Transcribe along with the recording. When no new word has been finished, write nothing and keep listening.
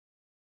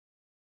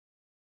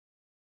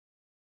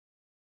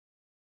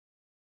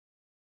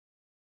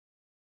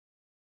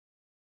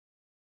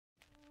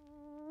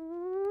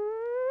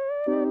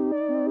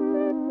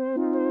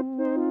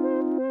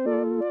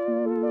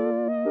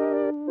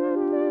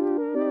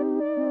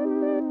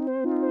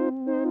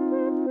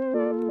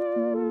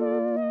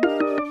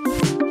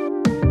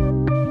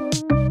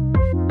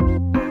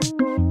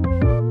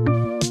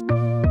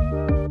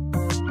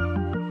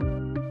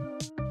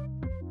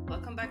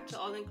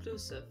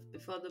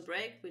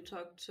break, we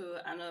talked to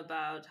Anna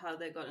about how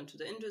they got into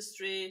the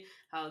industry,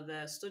 how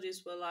their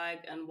studies were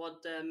like, and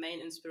what their main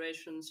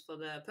inspirations for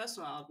their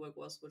personal artwork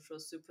was, which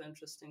was super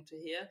interesting to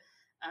hear.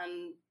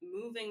 And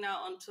moving now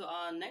on to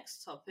our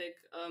next topic,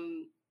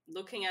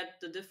 looking at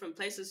the different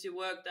places you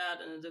worked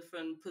at and the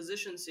different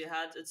positions you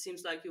had, it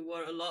seems like you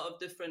wore a lot of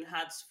different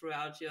hats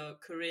throughout your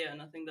career.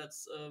 And I think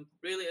that's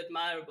really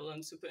admirable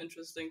and super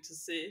interesting to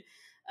see.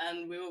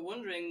 And we were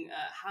wondering,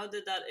 how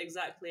did that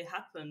exactly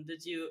happen?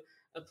 Did you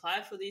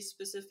apply for these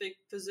specific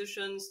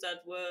positions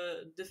that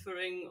were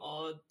differing,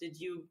 or did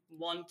you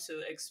want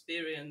to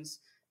experience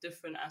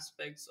different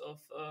aspects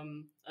of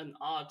an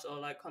art or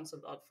like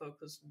concept art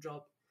focused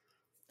job?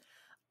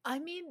 I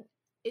mean,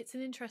 it's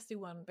an interesting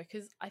one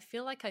because I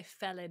feel like I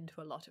fell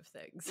into a lot of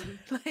things.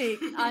 Like,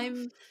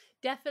 I'm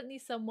definitely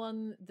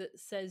someone that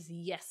says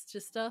yes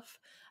to stuff.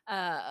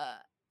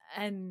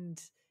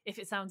 And if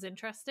it sounds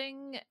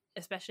interesting,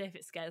 especially if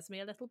it scares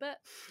me a little bit.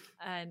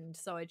 And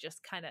so I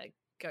just kind of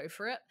go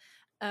for it.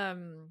 I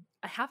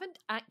haven't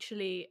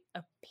actually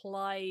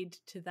applied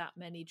to that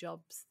many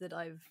jobs that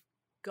I've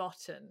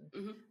gotten,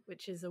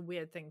 which is a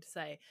weird thing to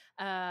say.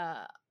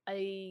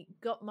 I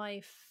got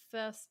my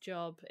first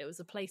job. It was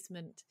a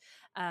placement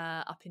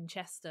up in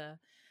Chester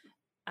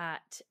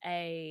at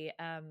a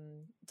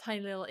tiny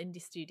little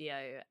indie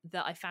studio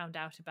that I found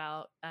out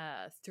about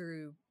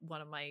through one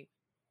of my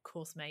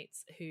course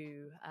mates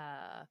who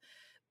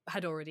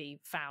had already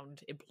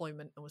found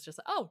employment and was just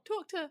like, oh,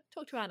 talk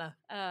to Anna,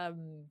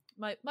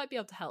 might be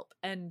able to help.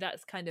 And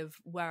that's kind of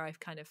where I've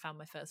kind of found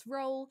my first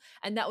role,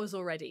 and that was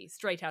already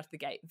straight out of the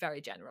gate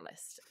very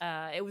generalist.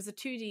 It was a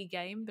 2D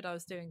game, but I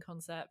was doing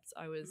concepts,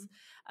 I was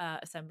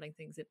assembling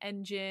things in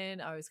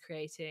Engine, I was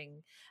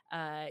creating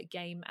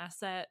game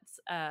assets.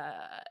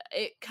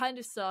 It kind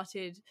of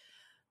started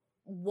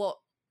what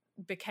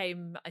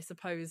became, I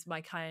suppose,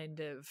 my kind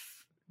of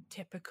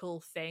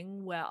typical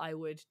thing where I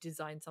would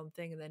design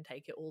something and then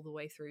take it all the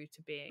way through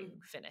to being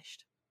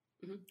finished.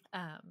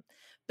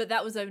 But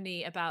that was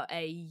only about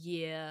a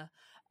year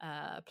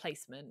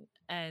placement,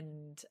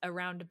 and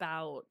around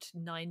about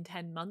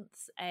 9-10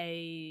 months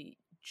a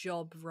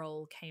job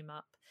role came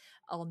up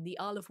on the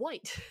Isle of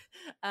Wight,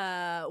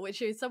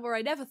 which is somewhere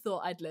I never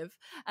thought I'd live.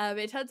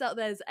 It turns out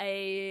there's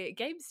a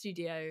game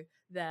studio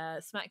there,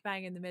 smack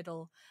bang in the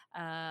middle,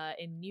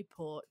 in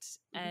Newport,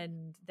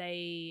 and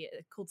they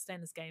called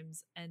Stainless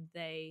Games, and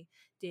they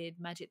did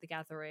Magic the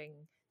Gathering,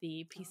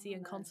 the PC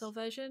and console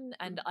version,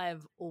 and I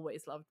have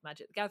always loved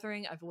Magic the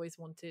Gathering. I've always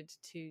wanted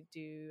to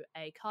do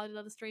a card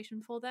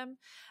illustration for them.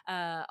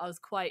 I was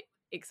quite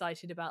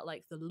excited about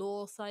like the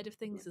lore side of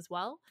things as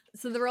well.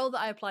 So the role that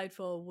I applied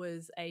for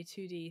was a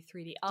 2D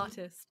 3D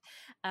artist,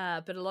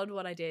 but a lot of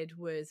what I did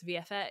was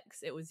VFX,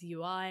 it was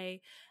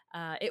UI,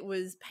 it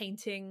was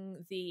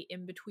painting the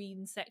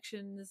in-between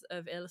sections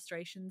of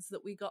illustrations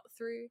that we got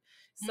through.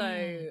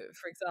 So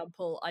for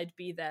example, I'd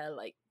be there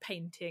like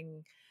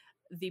painting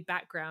the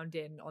background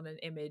in on an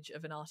image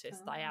of an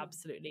artist that I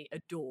absolutely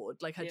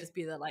adored. Like I'd just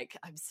be there like,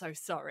 I'm so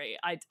sorry,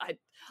 I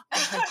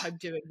hope I'm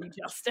doing you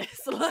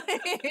justice.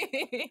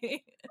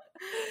 Like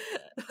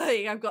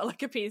I've got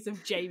like a piece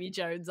of Jamie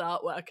Jones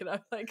artwork and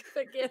I'm like,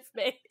 forgive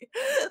me.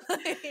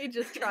 Like,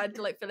 just tried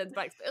to like fill in the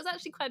blanks, but it was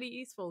actually quite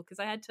useful because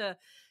I had to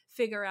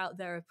figure out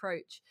their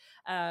approach.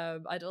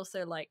 I'd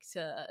also like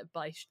to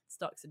buy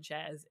stocks and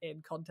shares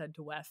in Content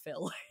Aware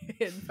Fill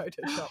in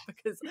Photoshop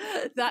because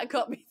that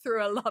got me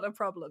through a lot of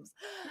problems.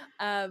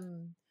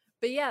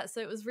 But yeah, so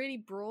it was really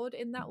broad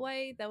in that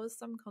way. There was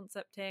some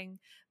concepting,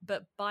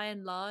 but by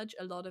and large,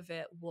 a lot of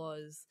it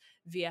was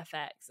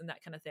VFX and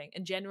that kind of thing.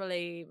 And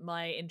generally,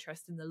 my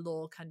interest in the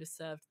lore kind of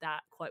served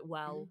that quite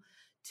well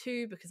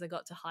too, because I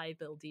got to high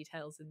build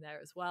details in there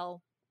as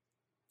well.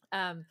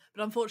 But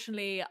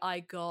unfortunately,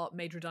 I got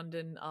made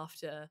redundant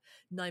after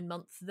 9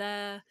 months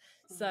there.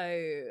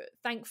 So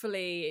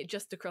thankfully,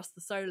 just across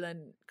the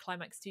Solent,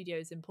 Climax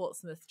Studios in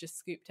Portsmouth just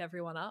scooped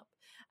everyone up.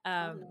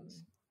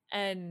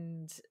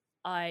 And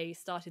I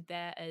started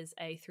there as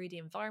a 3D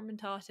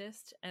environment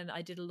artist, and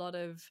I did a lot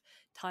of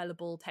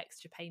tileable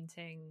texture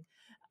painting,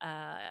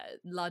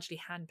 largely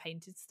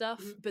hand-painted stuff.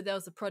 But there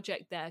was a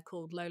project there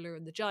called Lola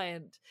and the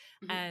Giant,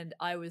 and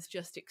I was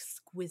just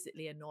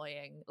exquisitely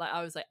annoying. Like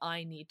I was like,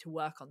 I need to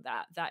work on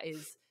that. That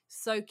is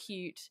so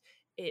cute.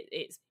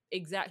 It's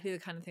exactly the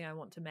kind of thing I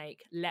want to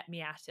make. Let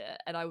me at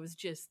it. And I was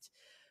just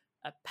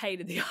a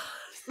pain in the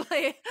ass.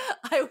 Like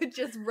I would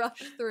just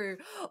rush through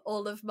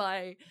all of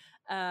my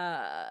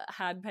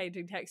hand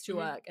painting texture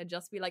work and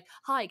just be like,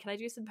 hi, can I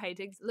do some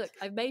paintings? Look,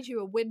 I've made you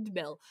a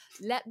windmill,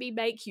 let me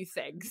make you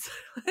things.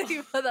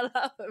 For the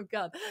love of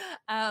God.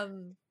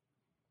 And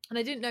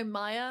I didn't know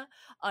Maya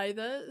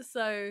either,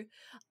 so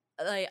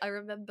like I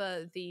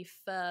remember the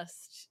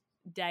first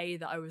day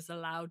that I was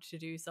allowed to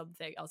do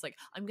something, I was like,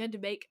 I'm going to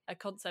make a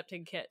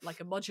concepting kit, like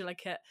a modular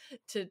kit,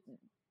 to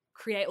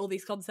create all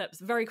these concepts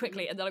very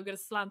quickly, and then I'm going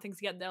to slam things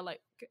together. They're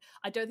like,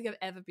 I don't think I've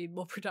ever been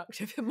more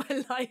productive in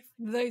my life.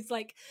 Those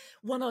like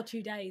 1 or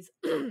 2 days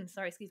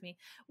sorry, excuse me,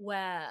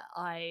 where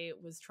I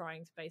was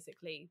trying to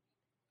basically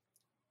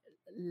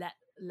let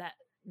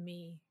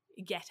me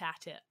get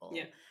at it all.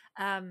 Yeah.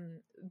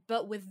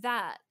 But with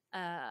that,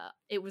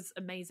 it was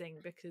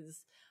amazing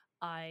because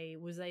I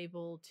was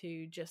able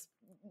to just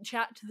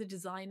chat to the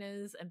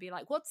designers and be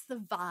like, what's the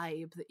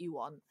vibe that you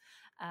want?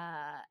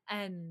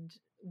 And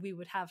we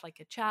would have like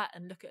a chat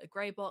and look at a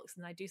grey box,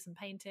 and I'd do some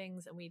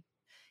paintings and we'd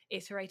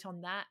iterate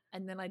on that,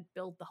 and then I'd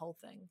build the whole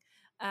thing.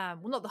 Well,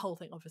 not the whole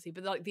thing, obviously,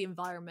 but like the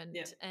environment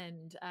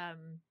and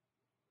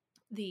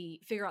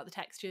the figure out the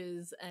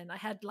textures. And I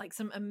had like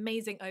some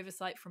amazing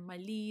oversight from my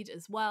lead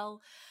as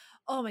well.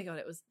 Oh my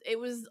god, it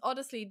was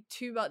honestly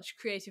too much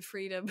creative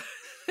freedom.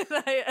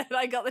 and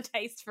I got the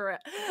taste for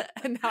it,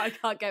 and now I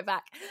can't go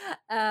back.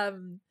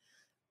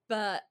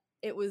 But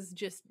it was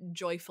just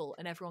joyful,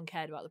 and everyone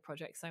cared about the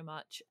project so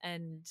much.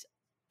 And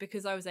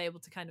because I was able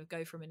to kind of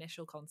go from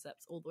initial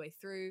concepts all the way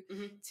through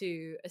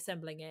to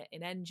assembling it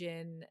in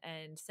engine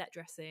and set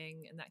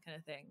dressing and that kind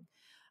of thing,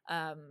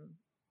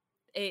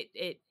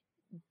 it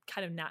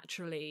kind of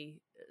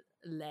naturally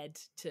led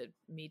to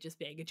me just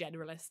being a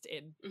generalist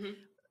in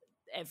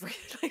every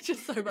like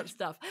just so much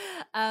stuff.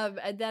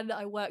 And then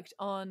I worked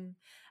on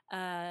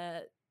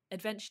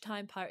Adventure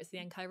Time Pirates of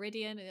the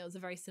Enchiridion, and it was a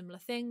very similar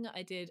thing.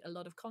 I did a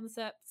lot of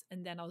concepts,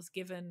 and then I was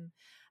given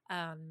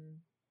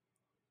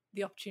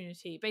the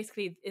opportunity,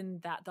 basically in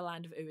that the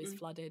land of Oo is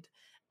flooded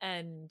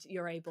and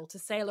you're able to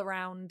sail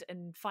around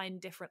and find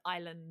different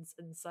islands.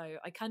 And so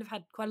I kind of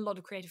had quite a lot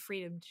of creative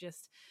freedom to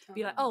just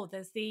be like, oh,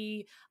 there's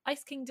the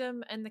Ice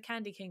Kingdom and the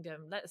Candy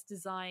Kingdom. Let's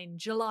design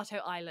Gelato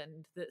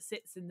Island that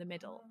sits in the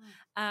middle.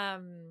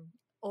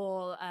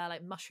 Or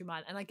like Mushroom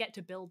Island, and I get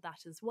to build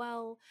that as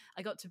well.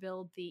 I got to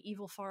build the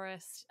Evil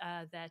Forest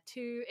there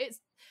too.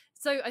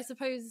 So I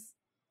suppose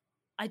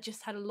I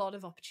just had a lot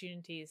of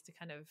opportunities to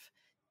kind of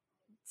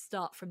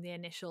start from the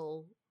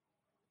initial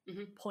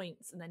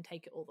points and then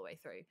take it all the way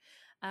through.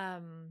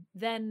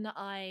 Then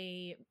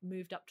I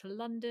moved up to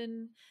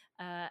London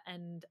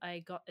and I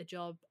got a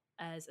job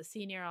as a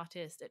senior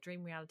artist at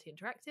Dream Reality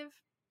Interactive,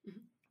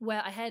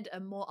 where I had a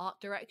more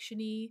art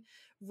direction-y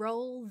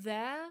role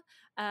there.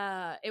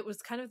 It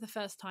was kind of the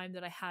first time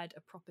that I had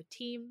a proper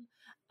team,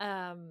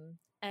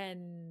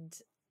 and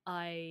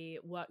I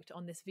worked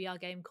on this VR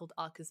game called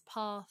Arca's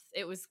Path.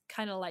 It was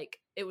kind of like,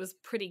 it was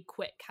pretty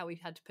quick how we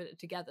had to put it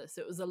together.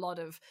 So it was a lot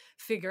of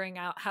figuring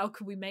out how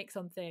could we make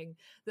something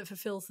that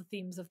fulfills the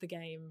themes of the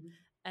game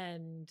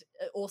and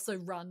also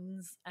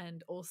runs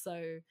and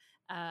also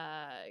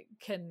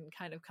can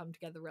kind of come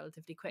together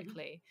relatively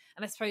quickly.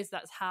 And I suppose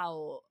that's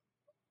how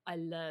I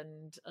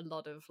learned a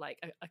lot of like,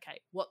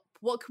 okay,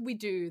 what can we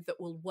do that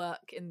will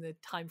work in the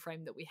time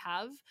frame that we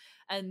have,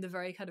 and the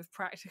very kind of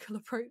practical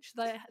approach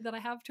that I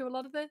have to a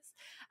lot of this,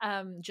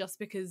 just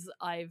because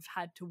I've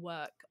had to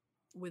work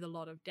with a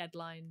lot of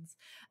deadlines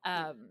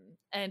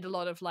and a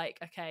lot of like,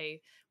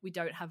 okay, we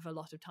don't have a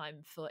lot of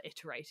time for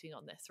iterating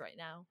on this right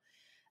now.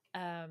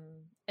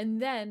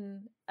 And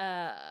then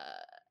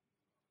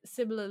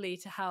similarly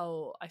to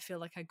how I feel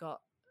like I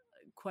got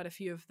quite a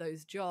few of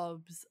those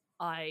jobs,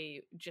 I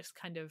just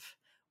kind of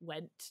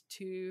went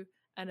to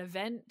an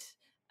event.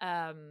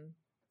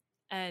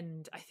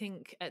 And I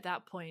think at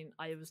that point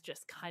I was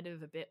just kind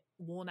of a bit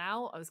worn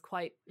out. I was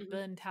quite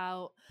burnt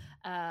out.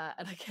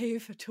 And I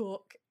gave a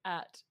talk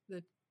at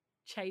the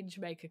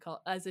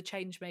as a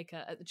change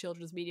maker at the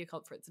Children's Media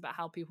Conference about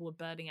how people were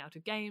burning out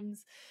of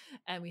games.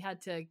 And we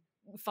had to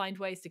find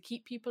ways to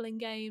keep people in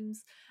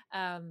games.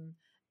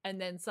 And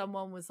then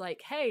someone was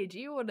like, hey, do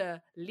you want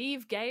to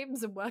leave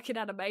games and work in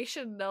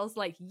animation? And I was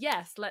like,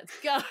 yes, let's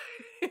go.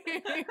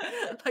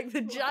 Like the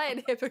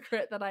giant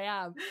hypocrite that I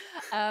am.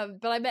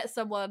 But I met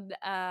someone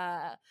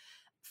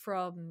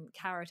from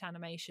Carrot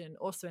Animation,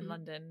 also in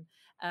London.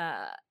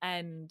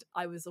 And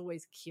I was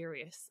always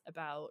curious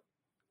about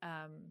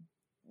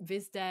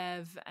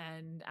VizDev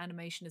and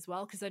animation as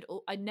well, because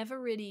I'd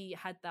never really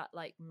had that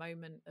like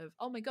moment of,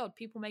 oh my God,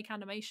 people make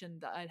animation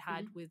that I'd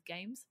had with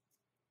games.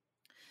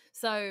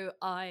 So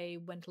I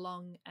went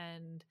along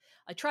and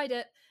I tried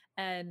it,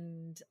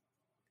 and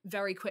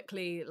very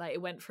quickly, like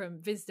it went from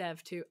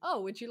VizDev to,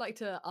 oh, would you like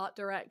to art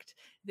direct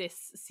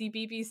this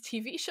CBeebies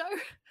TV show?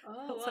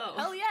 Oh, wow. Like,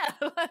 hell yeah.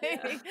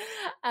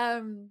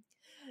 Yeah.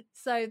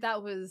 So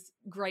that was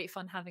great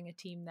fun having a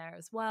team there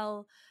as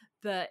well.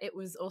 But it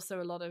was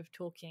also a lot of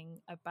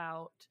talking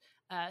about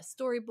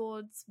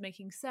storyboards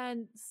making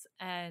sense,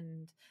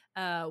 and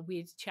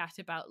we'd chat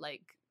about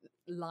like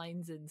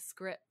lines in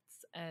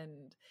scripts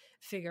and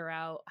figure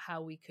out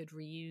how we could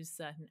reuse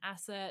certain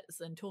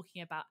assets, and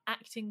talking about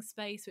acting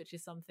space, which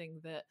is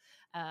something that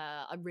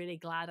I'm really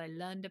glad I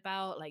learned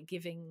about, like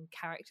giving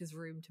characters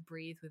room to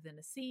breathe within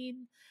a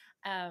scene.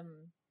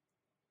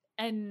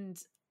 And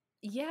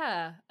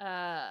yeah,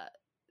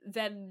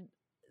 then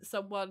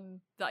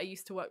someone that I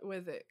used to work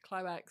with at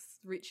Climax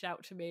reached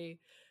out to me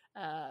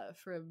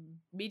from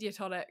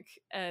Mediatonic,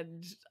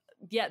 and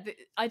yeah,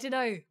 I don't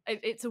know,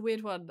 it's a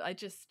weird one. I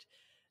just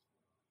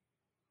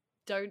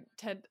don't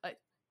tend,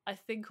 I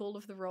think all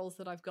of the roles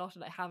that I've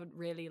gotten, I haven't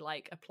really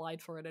like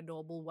applied for in a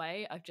normal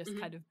way. I've just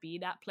kind of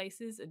been at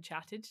places and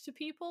chatted to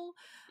people.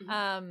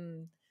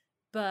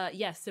 but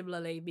yeah,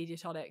 similarly,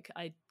 Mediatonic,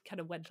 I kind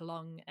of went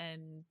along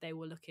and they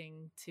were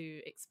looking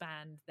to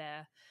expand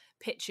their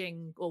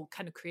pitching, or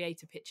kind of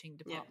create a pitching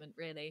department,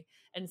 really.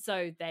 And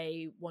so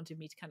they wanted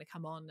me to kind of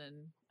come on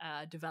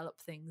and develop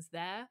things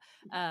there.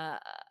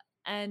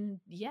 And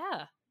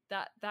yeah,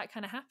 that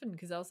kind of happened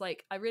because I was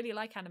like, I really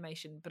like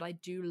animation, but I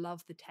do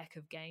love the tech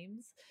of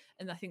games,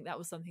 and I think that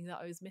was something that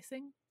I was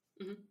missing.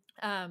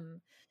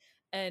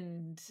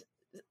 And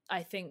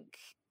I think,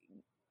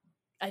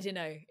 I don't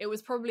know, it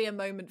was probably a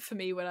moment for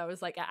me when I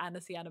was like at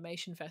Annecy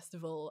Animation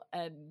Festival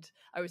and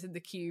I was in the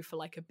queue for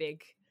like a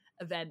big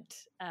event,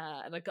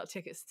 and I got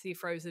tickets to see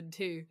Frozen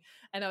 2,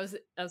 and I was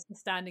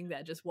standing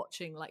there just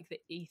watching like the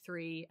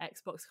E3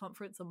 Xbox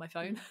conference on my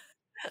phone.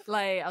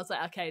 Like I was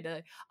like, okay,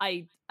 no,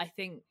 I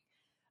think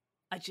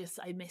I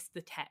missed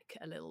the tech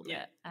a little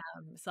bit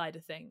side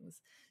of things.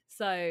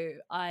 So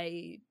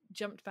I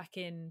jumped back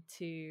in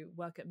to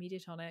work at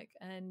Mediatonic,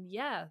 and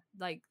yeah,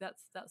 like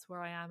that's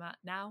where I am at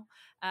now.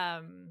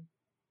 I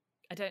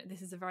don't know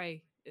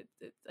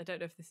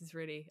if this is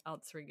really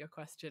answering your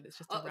question. It's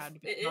just a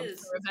roundabout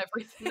answer of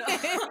everything. No,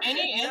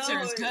 any answer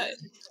is good.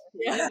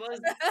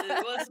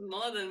 It was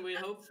more than we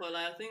hoped for.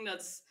 Like, I think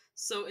that's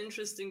so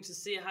interesting to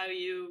see how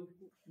you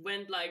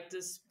went like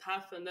this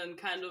path, and then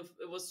kind of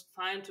it was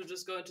fine to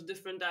just go into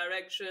different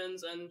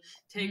directions and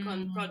take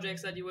on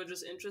projects that you were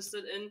just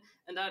interested in.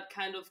 And that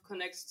kind of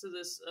connects to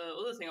this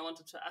other thing I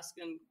wanted to ask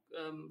in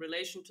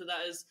relation to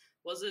that is,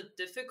 was it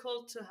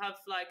difficult to have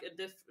like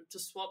to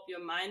swap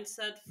your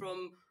mindset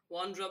from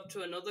one job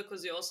to another?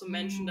 Because you also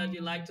mentioned that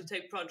you like to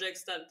take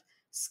projects that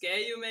scare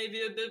you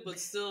maybe a bit, but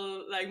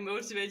still like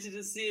motivate you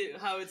to see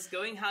how it's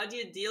going. How do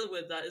you deal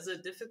with that? Is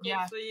it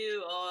difficult for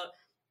you, or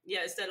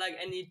is there like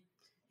any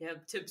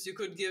tips you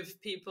could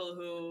give people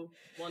who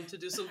want to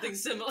do something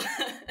similar?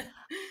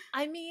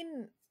 I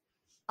mean,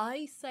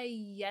 I say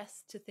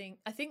yes to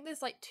I think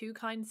there's like two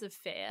kinds of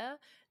fear.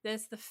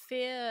 There's the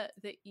fear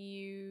that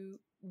you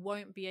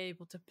won't be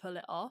able to pull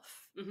it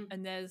off,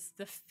 and there's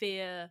the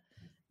fear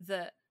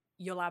that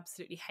you'll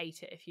absolutely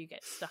hate it if you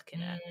get stuck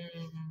in it.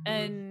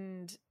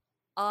 And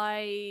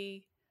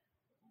I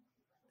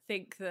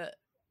think that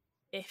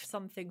if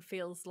something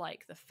feels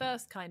like the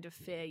first kind of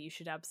fear, you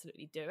should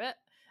absolutely do it.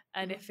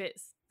 And if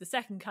it's the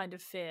second kind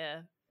of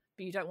fear,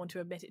 but you don't want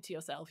to admit it to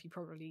yourself, you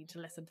probably need to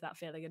listen to that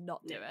feeling and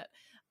not do it.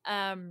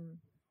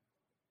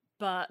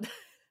 But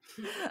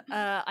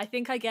I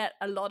think I get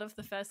a lot of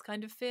the first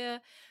kind of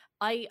fear.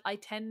 I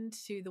tend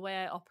to, the way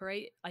I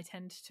operate, I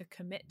tend to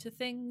commit to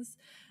things,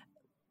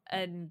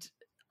 and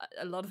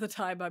a lot of the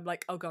time I'm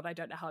like, oh god, I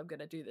don't know how I'm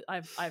gonna do this. I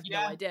have no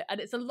idea. And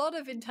it's a lot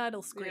of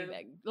internal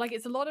screaming. Like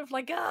it's a lot of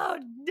like, oh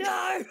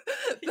no.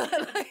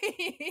 But like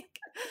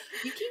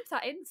you keep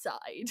that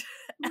inside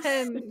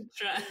and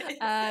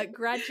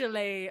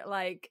gradually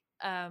like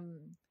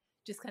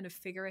just kind of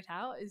figure it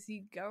out as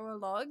you go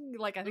along.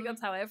 Like I think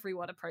that's how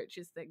everyone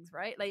approaches things,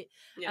 right? Like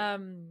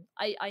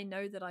I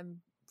know that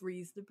I'm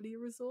reasonably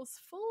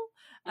resourceful,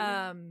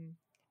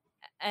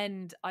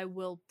 and I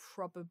will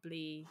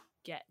probably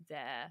get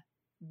there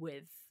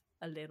with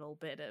a little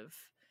bit of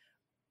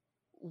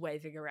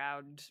waving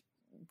around,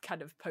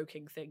 kind of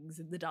poking things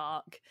in the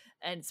dark,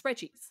 and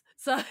spreadsheets.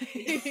 So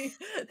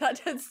that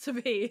tends to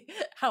be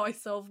how I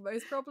solve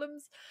most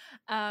problems.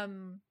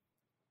 I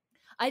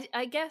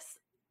guess,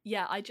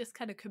 I just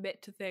kind of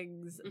commit to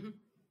things,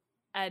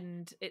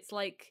 and it's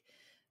like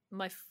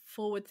my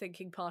forward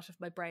thinking part of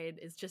my brain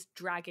is just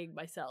dragging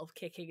myself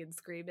kicking and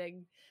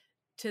screaming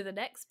to the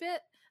next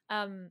bit.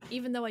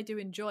 Even though I do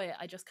enjoy it,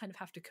 I just kind of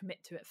have to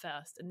commit to it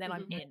first, and then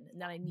I'm in, and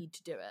then I need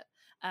to do it.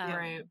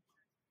 Right.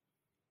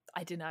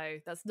 I don't know.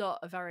 That's not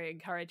a very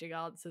encouraging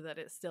answer. That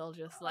it's still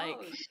just like.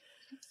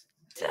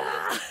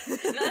 I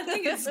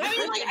think it's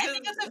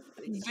a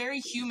very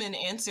human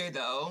answer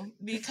though,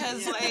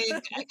 because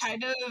like I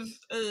kind of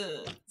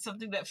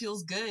something that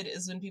feels good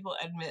is when people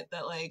admit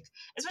that, like,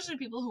 especially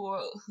people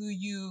who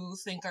you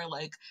think are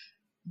like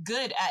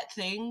good at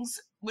things,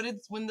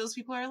 when those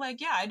people are like,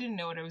 yeah, I didn't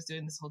know what I was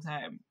doing this whole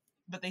time,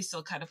 but they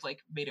still kind of like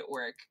made it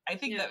work. I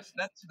think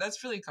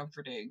that's really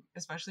comforting,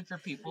 especially for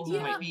people who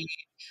might be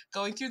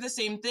going through the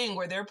same thing,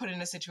 where they're put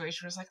in a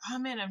situation where it's like, oh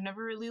man, I've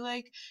never really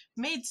like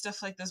made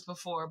stuff like this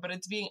before, but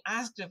it's being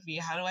asked of me.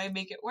 How do I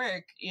make it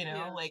work? You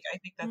know, like I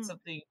think that's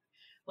something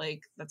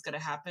like that's gonna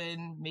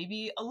happen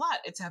maybe a lot.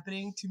 It's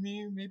happening to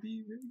me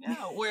maybe right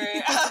now,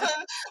 where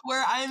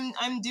where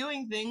I'm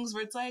doing things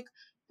where it's like,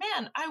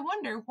 man, I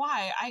wonder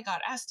why I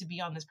got asked to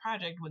be on this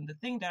project when the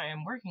thing that I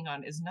am working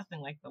on is nothing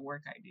like the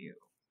work I do.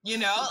 You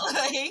know,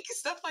 like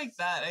stuff like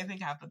that, I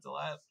think happens a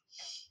lot.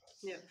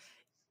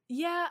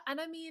 Yeah,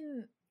 and I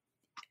mean,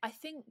 I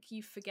think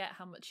you forget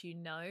how much you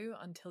know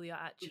until you're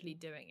actually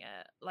doing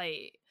it.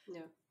 Like,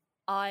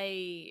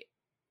 I,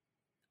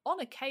 on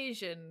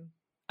occasion,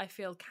 I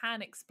feel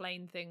can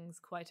explain things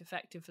quite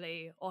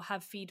effectively or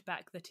have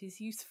feedback that is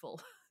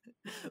useful.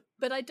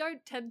 But I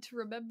don't tend to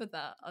remember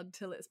that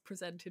until it's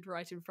presented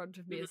right in front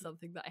of me as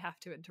something that I have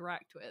to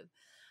interact with.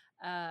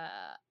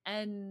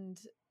 And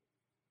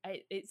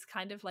it's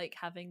kind of like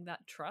having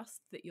that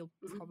trust that you'll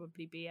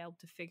probably be able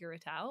to figure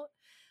it out.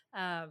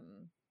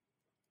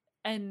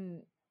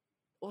 And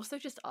also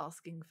just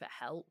asking for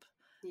help,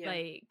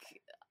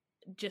 like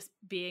just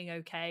being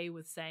okay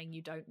with saying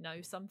you don't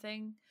know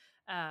something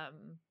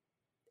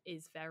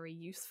is very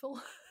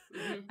useful.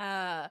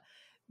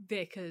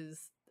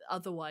 Because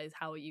otherwise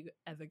how are you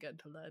ever going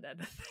to learn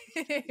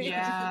anything?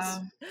 Yeah,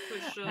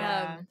 for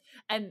sure.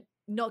 And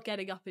not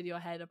getting up in your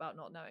head about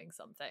not knowing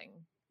something,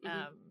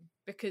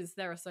 because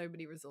there are so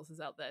many resources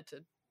out there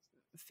to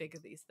figure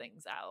these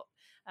things out.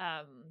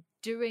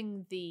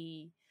 During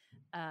the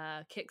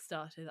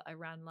Kickstarter that I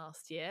ran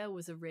last year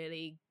was a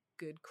really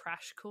good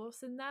crash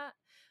course in that,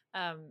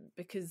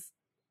 because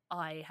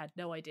I had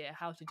no idea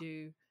how to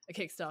do a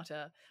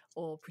Kickstarter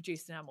or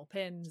produce enamel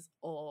pins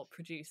or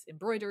produce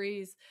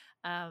embroideries,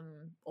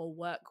 or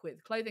work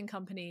with clothing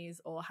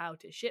companies, or how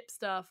to ship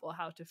stuff, or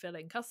how to fill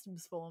in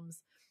customs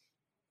forms.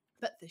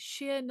 But the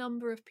sheer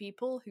number of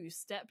people who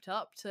stepped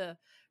up to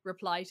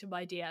reply to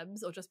my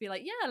DMs or just be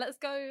like, yeah, let's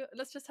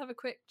just have a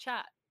quick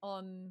chat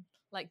on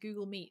like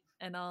Google Meet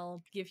and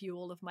I'll give you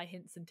all of my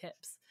hints and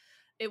tips.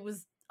 It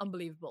was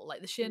unbelievable.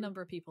 Like the sheer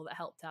number of people that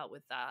helped out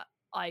with that,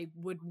 I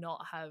would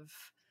not have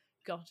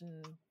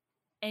gotten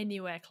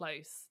anywhere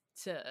close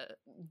to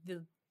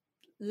the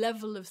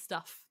level of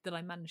stuff that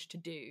I managed to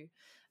do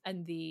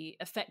and the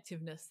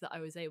effectiveness that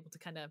I was able to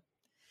kind of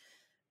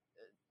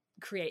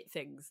create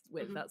things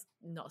with. That's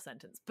not a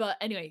sentence, but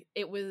anyway,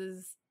 it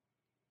was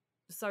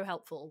so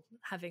helpful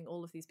having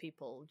all of these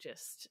people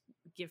just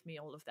give me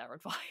all of their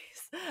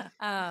advice.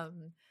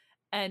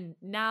 And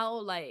now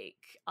like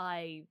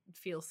I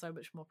feel so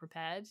much more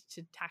prepared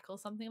to tackle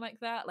something like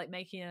that. Like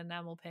making an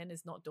enamel pin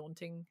is not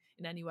daunting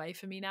in any way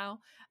for me now,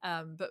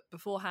 but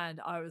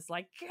beforehand I was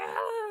like,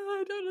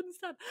 I don't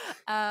understand.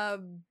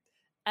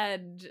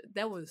 And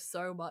there was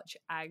so much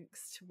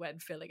angst when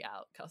filling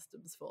out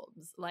customs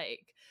forms.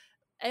 Like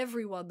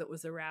everyone that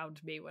was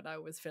around me when I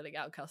was filling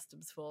out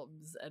customs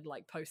forms and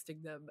like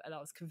posting them, and I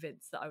was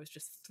convinced that I was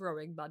just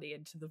throwing money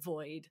into the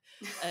void,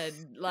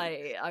 and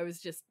like I was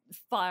just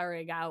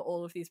firing out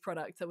all of these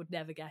products that would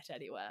never get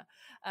anywhere.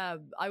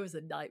 I was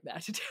a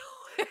nightmare to deal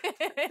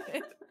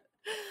with.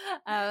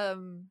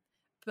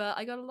 But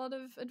I got a lot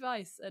of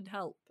advice and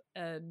help,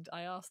 and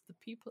I asked the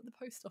people at the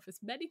post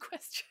office many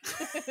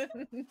questions.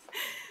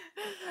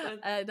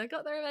 And I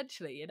got there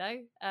eventually, you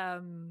know.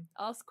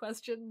 Ask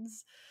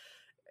questions,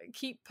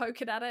 keep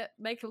poking at it,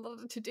 make a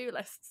lot of to-do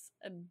lists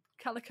and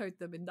color code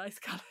them in nice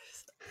colors,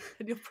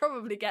 and you'll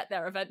probably get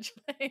there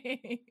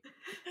eventually.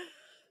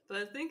 But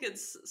I think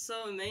it's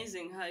so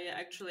amazing how you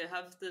actually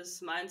have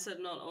this mindset,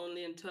 not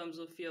only in terms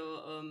of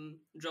your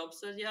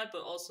jobs that you had,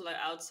 but also like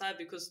outside,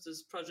 because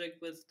this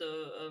project with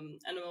the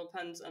animal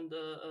pens and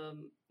the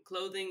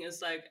clothing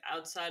is like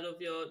outside of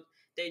your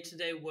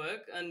day-to-day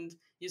work, and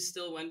you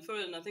still went for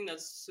it. And I think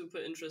that's super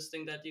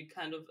interesting that you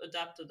kind of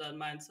adapted that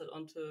mindset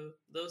onto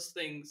those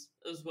things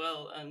as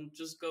well and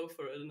just go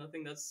for it. And I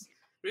think that's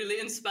really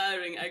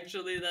inspiring,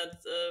 actually,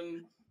 that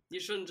you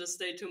shouldn't just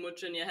stay too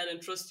much in your head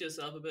and trust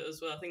yourself a bit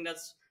as well. I think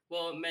that's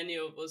what many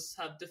of us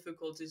have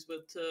difficulties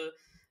with, to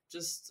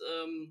just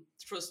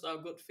trust our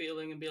gut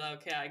feeling and be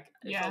like, okay,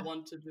 if I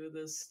want to do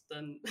this,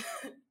 then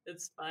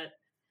it's fine.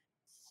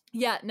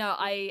 Yeah, no,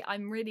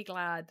 I'm really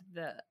glad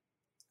that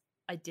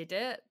I did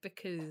it,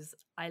 because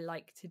I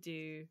like to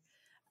do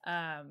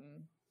a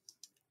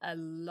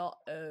lot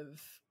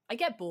of, I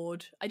get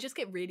bored. I just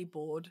get really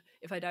bored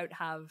if I'm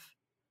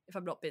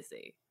not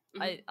busy.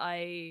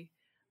 I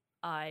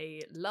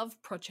love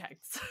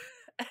projects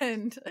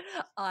and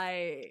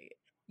I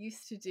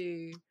used to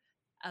do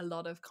a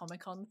lot of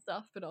Comic-Con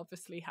stuff, but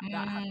obviously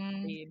that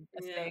hasn't been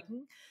a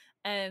thing.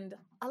 And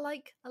I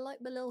like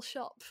my little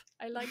shop.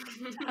 I like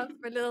to have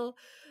my little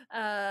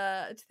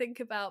to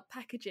think about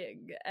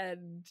packaging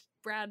and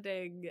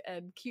branding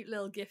and cute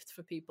little gifts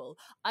for people.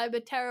 I'm a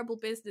terrible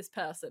business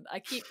person. I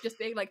keep just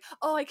being like,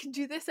 oh, I can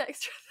do this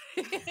extra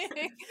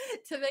thing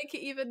to make it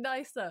even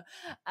nicer.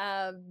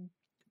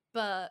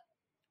 But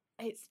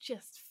it's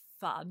just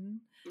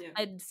fun.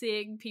 And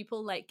seeing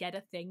people like get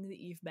a thing that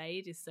you've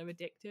made is so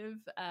addictive.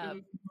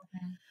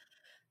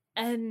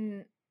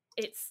 And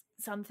it's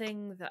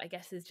something that I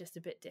guess is just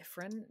a bit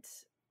different.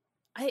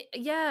 I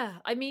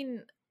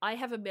mean, I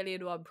have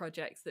 1,000,001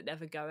 projects that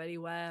never go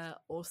anywhere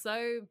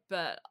also,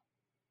 but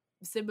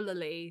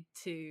similarly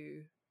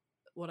to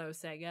what I was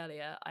saying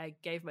earlier, I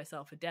gave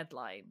myself a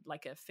deadline,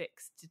 like a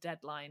fixed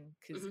deadline,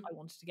 because I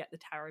wanted to get the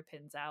tarot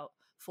pins out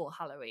for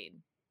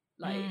Halloween,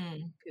 like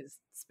because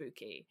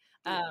spooky.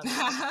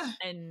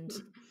 And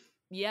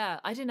yeah,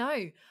 I don't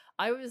know.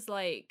 I was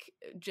like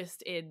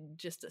just in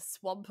a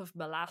swamp of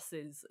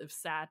molasses of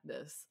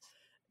sadness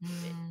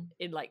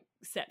in like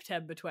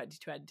September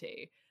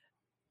 2020.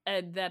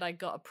 And then I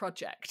got a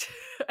project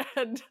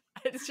and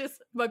it's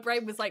just, my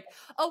brain was like,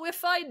 oh, we're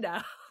fine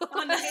now.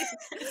 Oh, nice.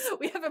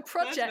 We have a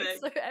project,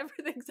 so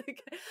everything's okay.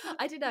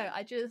 I don't know.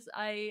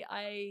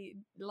 I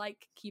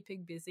like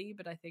keeping busy,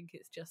 but I think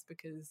it's just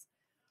because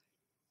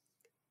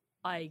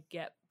I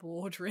get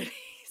bored really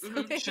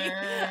easily.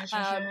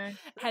 Sure.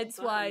 Hence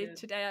why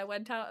today I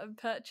went out and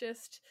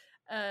purchased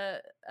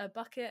a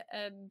bucket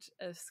and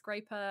a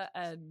scraper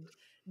and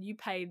new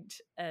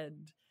paint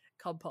and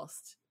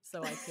compost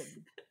so I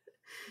can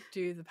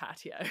do the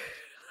patio.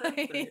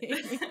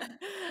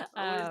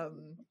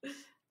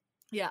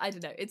 Yeah, I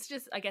don't know. It's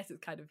just, I guess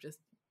it's kind of just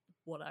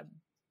what I'm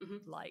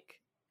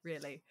like,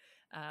 really.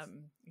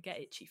 Get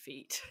itchy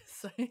feet.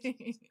 So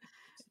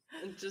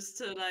and just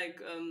to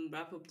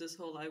wrap up this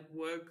whole like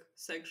work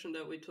section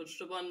that we touched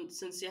upon,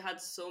 since you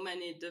had so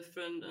many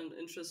different and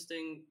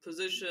interesting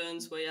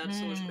positions where you had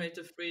so much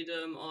creative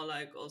freedom, or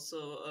like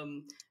also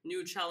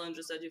new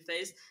challenges that you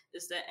faced,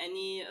 is there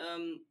any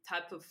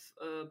type of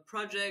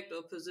project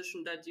or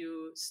position that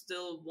you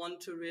still want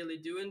to really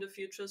do in the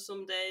future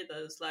someday,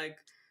 that is like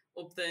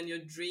up there in your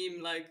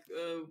dream, like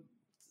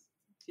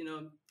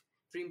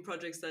dream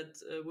projects that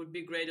would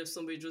be great if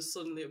somebody just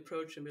suddenly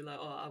approached and be like,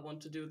 oh, I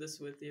want to do this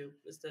with you?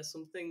 Is there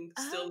something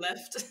still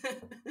left?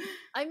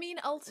 I mean,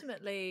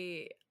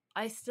 ultimately,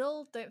 I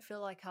still don't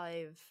feel like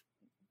I've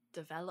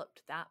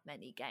developed that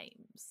many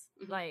games.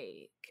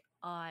 Like,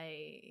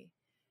 I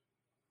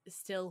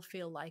still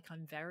feel like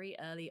I'm very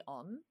early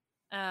on.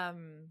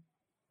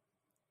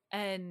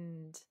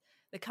 And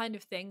the kind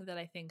of thing that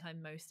I think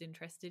I'm most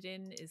interested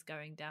in is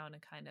going down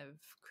a kind of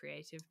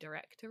creative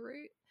director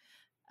route.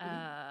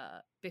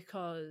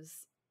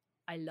 Because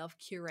I love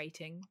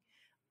curating.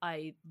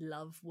 I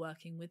love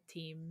working with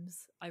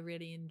teams. I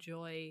really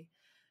enjoy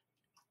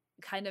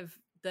kind of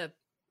the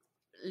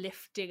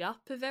lifting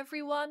up of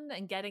everyone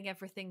and getting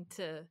everything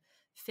to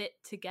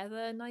fit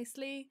together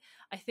nicely.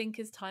 I think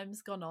as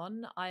time's gone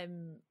on,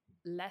 I'm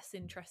less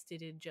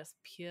interested in just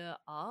pure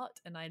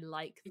art, and I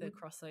like the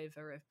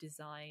crossover of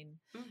design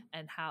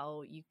and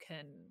how you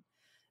can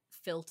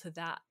filter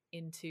that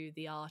into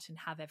the art and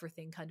have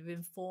everything kind of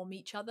inform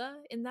each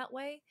other in that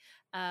way.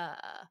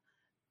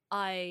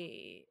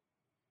 I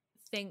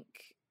think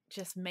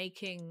just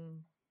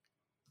making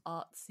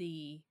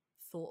artsy,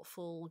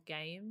 thoughtful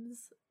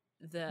games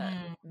that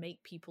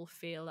make people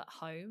feel at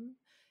home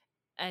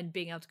and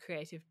being able to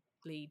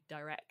creatively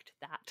direct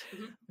that,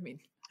 I mean,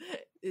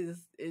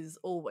 is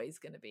always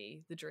going to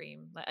be the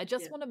dream. Like, I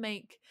just want to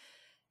make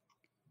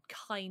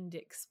kind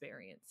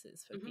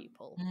experiences for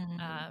people.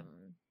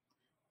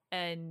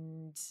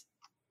 And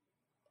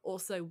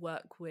also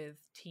work with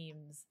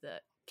teams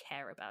that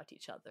care about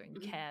each other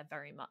and care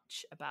very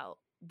much about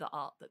the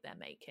art that they're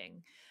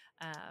making,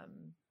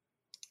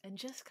 and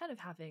just kind of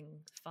having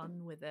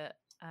fun with it,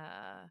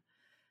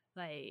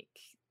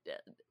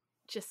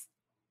 just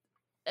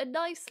a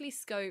nicely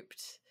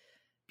scoped,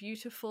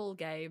 beautiful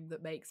game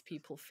that makes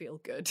people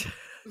feel good.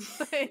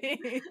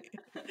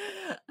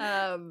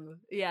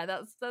 Yeah,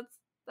 that's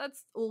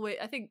always,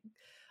 I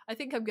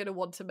think I'm going to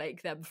want to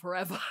make them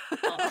forever.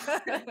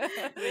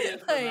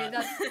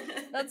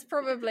 That's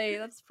probably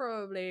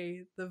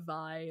the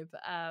vibe.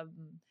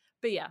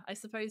 But yeah, I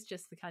suppose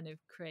just the kind of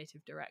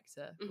creative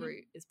director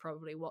route is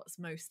probably what's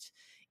most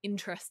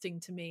interesting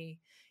to me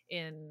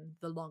in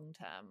the long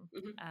term.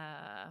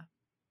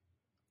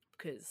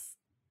 Because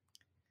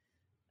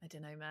I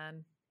don't know,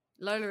 man.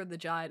 Lola and the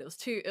Giant, it was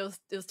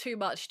too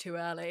much too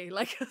early.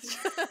 Like,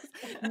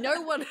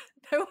 no one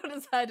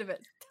has heard of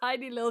it.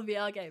 Tiny little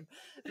VR game.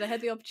 And I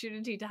had the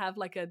opportunity to have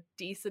like a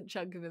decent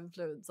chunk of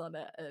influence on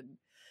it, and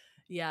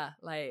yeah,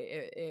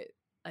 like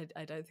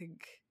I don't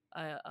think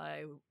I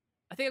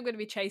think I'm going to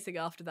be chasing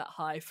after that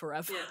high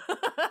forever. Yeah.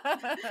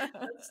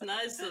 That's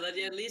nice, so that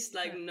you at least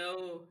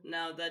know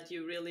now that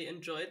you really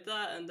enjoyed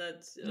that, and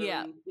that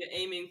you're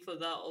aiming for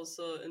that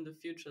also in the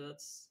future.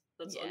 That's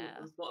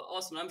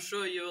awesome. I'm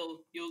sure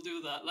you'll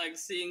do that. Like,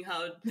 seeing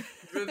how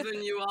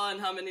driven you are and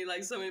how many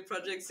so many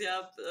projects you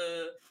have.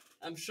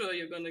 I'm sure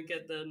you're gonna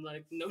get there in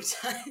no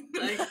time,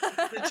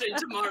 literally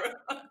tomorrow.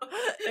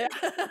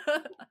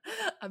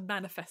 I'm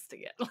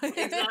manifesting it.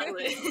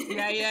 Exactly.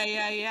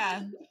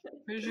 Yeah.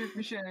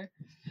 For sure.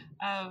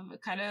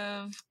 Kind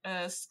of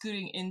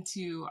scooting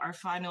into our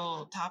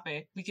final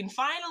topic. We can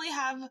finally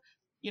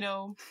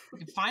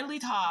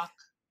talk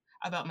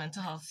about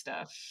mental health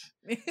stuff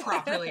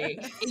properly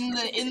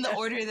in the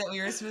order that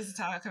we were supposed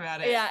to talk about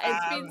it. Yeah,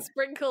 it's been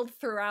sprinkled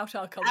throughout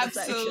our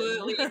conversation.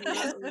 Absolutely.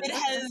 It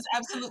has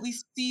absolutely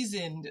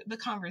seasoned the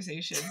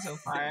conversation so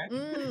far.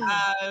 But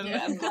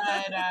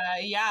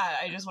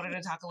I just wanted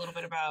to talk a little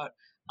bit about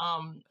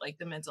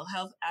the mental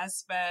health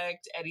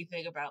aspect,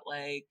 anything about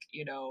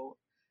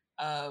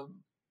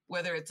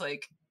whether it's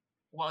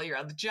while you're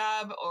on the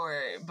job or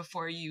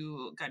before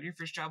you got your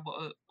first job,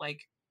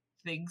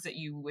 things that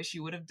you wish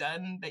you would have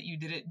done that you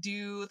didn't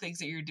do, things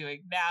that you're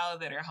doing now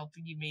that are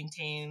helping you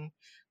maintain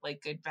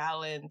good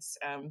balance,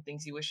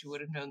 things you wish you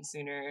would have known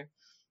sooner,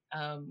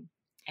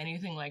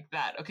 anything like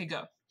that. Okay,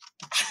 go.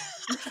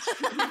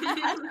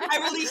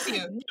 I release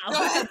you. No.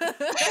 Go ahead.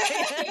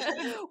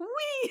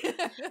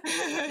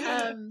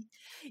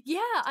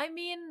 Yeah, I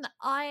mean,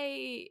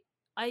 I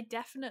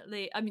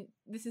definitely,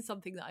 this is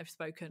something that I've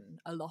spoken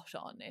a lot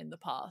on in the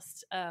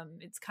past.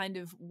 It's kind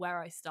of where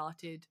I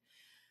started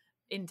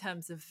in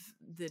terms of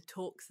the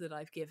talks that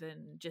I've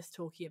given, just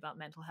talking about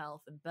mental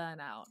health and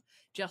burnout,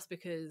 just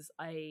because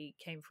I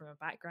came from a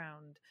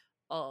background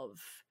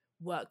of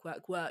work,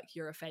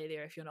 you're a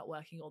failure if you're not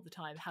working all the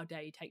time, how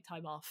dare you take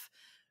time off,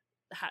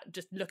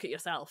 just look at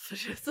yourself,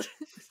 just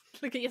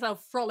look at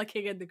yourself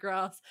frolicking in the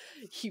grass,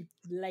 you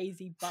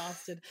lazy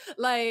bastard.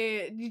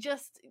 Like,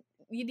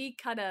 you need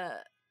kind of,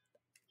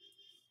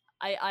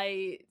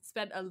 I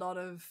spent a lot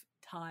of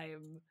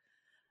time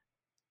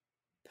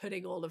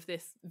putting all of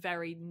this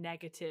very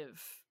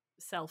negative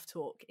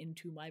self-talk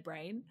into my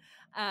brain,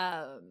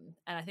 and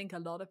I think a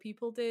lot of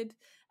people did,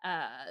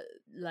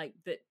 like,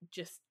 that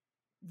just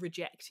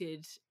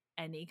rejected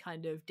any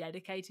kind of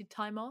dedicated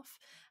time off,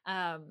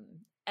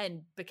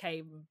 and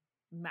became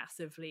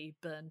massively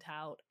burnt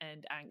out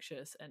and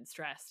anxious and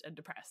stressed and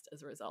depressed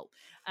as a result.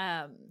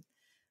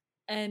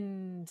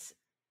 And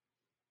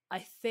I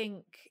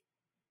think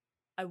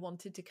I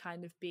wanted to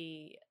kind of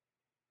be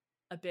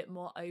a bit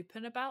more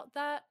open about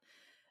that.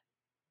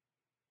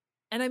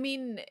 And I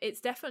mean, it's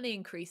definitely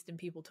increased in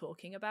people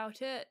talking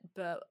about it,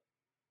 but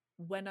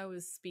when I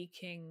was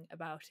speaking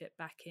about it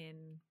back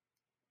in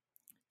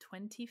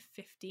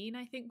 2015,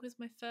 I think was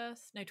my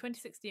first, no,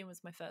 2016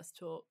 was my first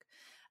talk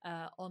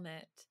on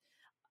it,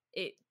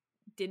 it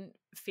didn't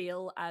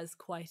feel as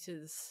quite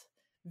as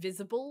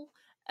visible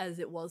as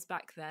it was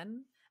back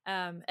then,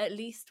 at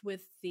least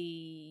with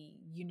the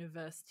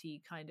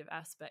university kind of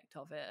aspect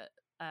of it,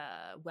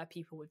 where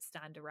people would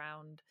stand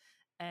around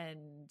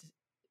and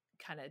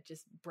kind of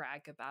just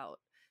brag about,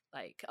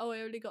 like, oh,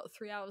 I only got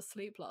 3 hours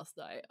sleep last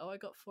night, oh, I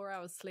got 4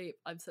 hours sleep,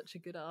 I'm such a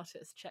good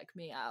artist, check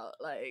me out,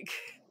 like,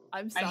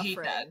 I'm suffering. I hate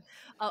that.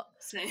 Oh,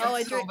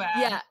 I drink so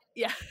bad.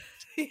 Yeah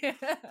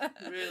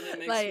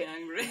really makes me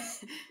angry.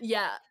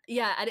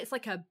 yeah, and it's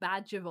like a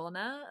badge of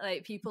honor,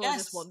 like people are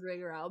just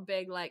wandering around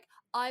being like,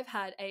 I've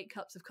had 8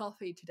 cups of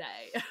coffee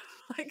today.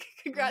 Like,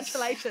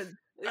 congratulations.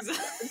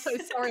 Exactly. I'm so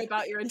sorry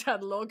about your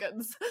internal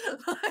organs.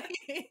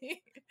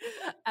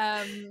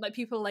 Like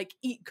people like,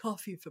 eat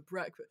coffee for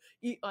breakfast.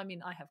 I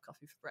mean, I have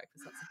coffee for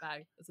breakfast.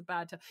 That's a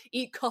bad term.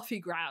 Eat coffee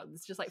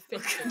grounds, just like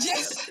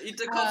yes. Eat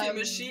the coffee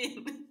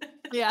machine.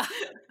 Yeah.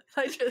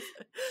 Like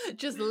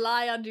just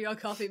lie under your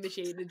coffee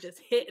machine and just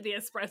hit the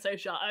espresso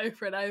shot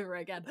over and over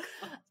again.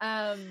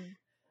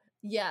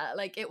 Yeah,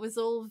 like it was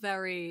all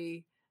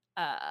very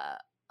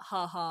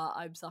haha,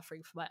 I'm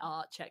suffering for my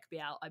art, check me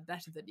out, I'm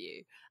better than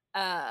you,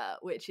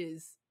 which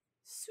is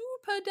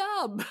super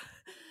dumb.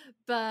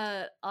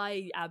 But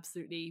I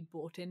absolutely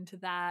bought into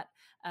that.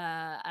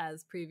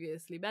 As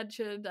previously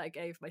mentioned, I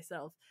gave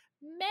myself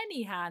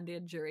many hand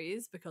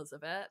injuries because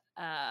of it.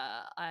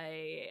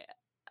 I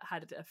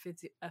had a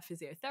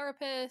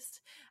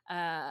physiotherapist.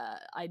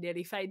 I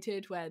nearly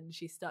fainted when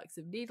she stuck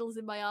some needles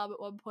in my arm at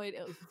one point.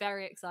 It was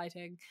very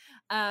exciting.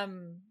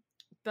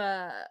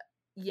 But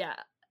yeah,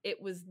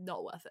 it was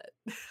not worth it.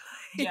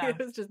 Yeah. It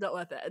was just not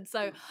worth it. And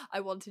so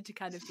I wanted to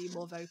kind of be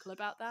more vocal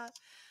about that.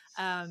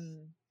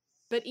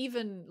 But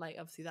even, like,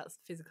 obviously that's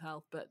physical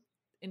health, but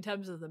in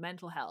terms of the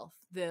mental health,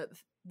 the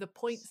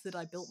points that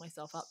I built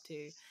myself up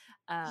to,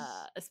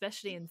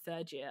 especially in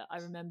third year, I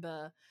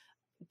remember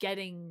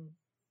getting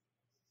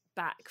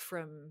back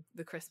from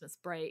the Christmas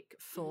break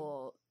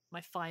for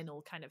my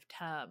final kind of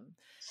term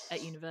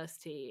at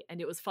university,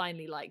 and it was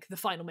finally like the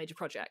final major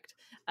project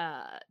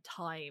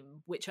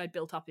time, which I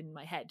built up in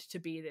my head to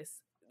be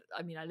this,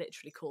 I mean, I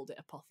literally called it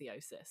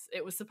apotheosis.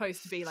 It was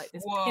supposed to be like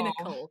this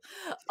pinnacle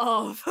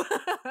of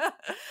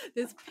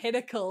this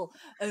pinnacle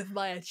of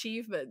my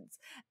achievements,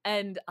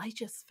 and I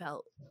just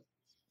felt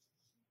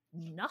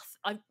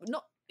nothing.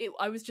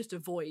 I was just a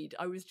void.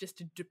 I was just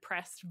a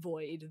depressed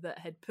void that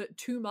had put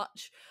too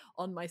much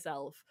on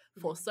myself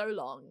for so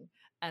long,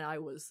 and I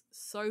was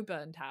so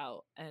burnt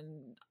out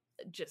and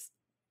just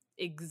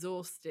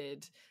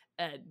exhausted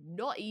and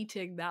not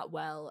eating that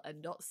well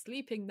and not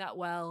sleeping that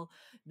well,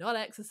 not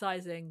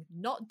exercising,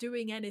 not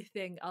doing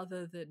anything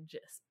other than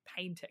just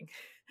painting.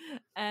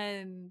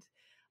 And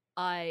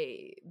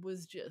I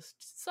was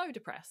just so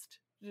depressed,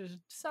 just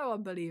so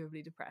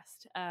unbelievably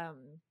depressed.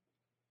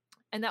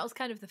 And that was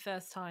kind of the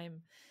first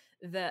time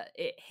that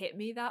it hit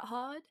me that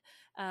hard.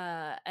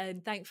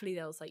 And thankfully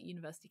there was like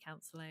university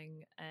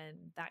counseling and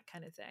that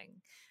kind of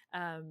thing.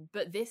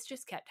 But this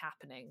just kept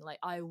happening. Like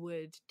I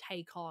would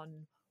take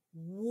on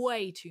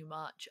way too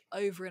much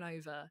over and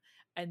over,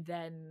 and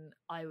then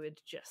I would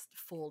just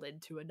fall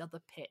into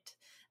another pit.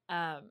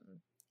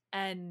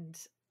 And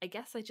I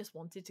guess I just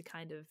wanted to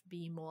kind of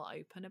be more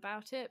open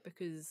about it,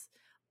 because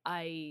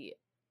I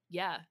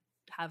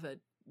have a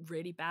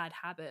really bad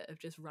habit of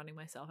just running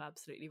myself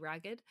absolutely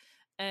ragged,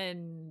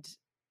 and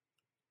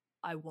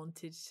I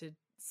wanted to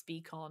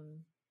speak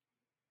on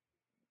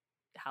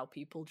how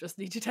people just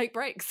need to take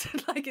breaks.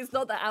 Like it's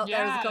not that out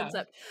there as a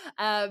concept,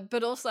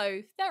 but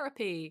also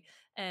therapy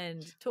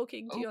and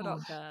talking to your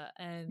doctor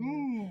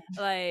and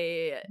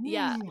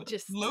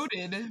just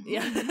loaded.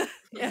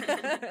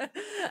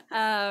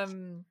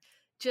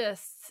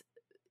 Just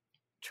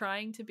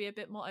trying to be a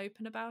bit more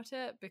open about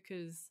it,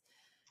 because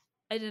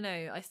I don't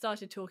know, I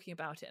started talking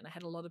about it and I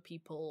had a lot of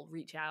people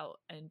reach out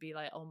and be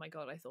like, oh my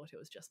god, I thought it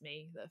was just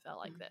me that felt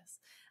like this.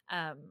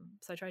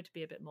 So I tried to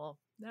be a bit more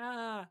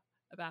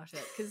about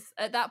it, because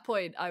at that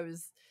point I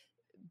was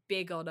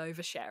big on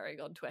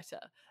oversharing on Twitter.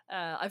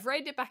 I've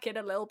reined it back in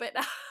a little bit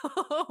now,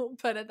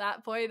 but at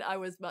that point it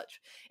was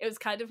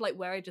kind of like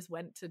where I just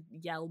went to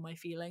yell my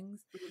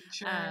feelings.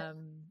 Sure.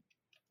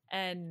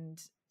 And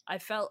I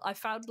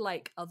found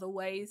like other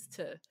ways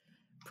to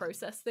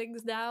process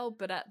things now,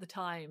 but at the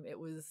time it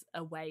was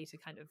a way to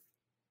kind of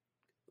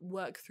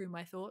work through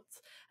my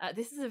thoughts.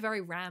 This is a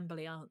very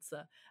rambly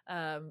answer,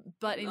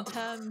 but in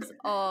terms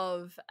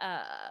of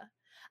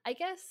I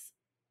guess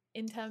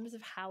in terms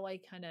of how I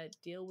kind of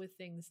deal with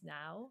things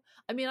now,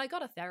 I mean, I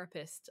got a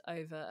therapist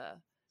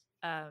over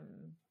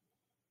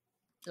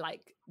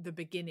like the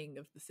beginning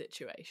of the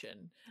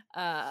situation,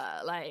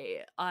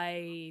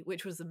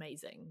 which was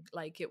amazing.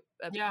 Like it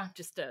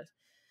just a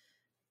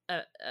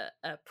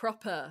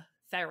proper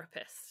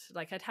therapist.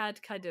 Like I'd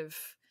had kind of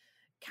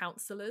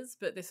counselors,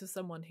 but this was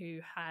someone who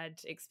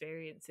had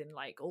experience in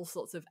like all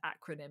sorts of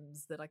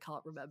acronyms that I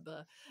can't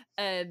remember,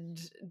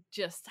 and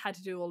just had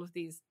to do all of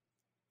these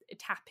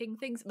tapping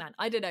things. Man,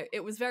 I don't know,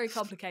 it was very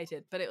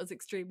complicated, but it was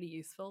extremely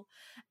useful,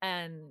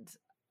 and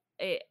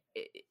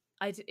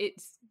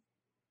it's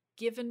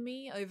given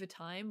me over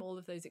time, all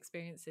of those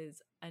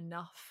experiences,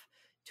 enough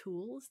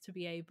tools to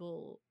be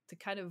able to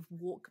kind of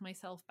walk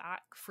myself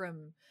back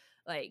from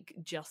like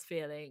just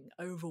feeling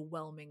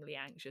overwhelmingly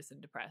anxious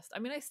and depressed. I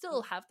mean, I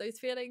still have those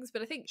feelings,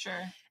 but I think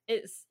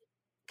it's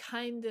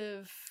kind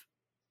of,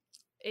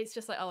 it's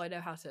just like, oh, I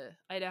know how to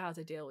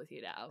deal with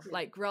you now.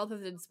 Like rather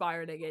than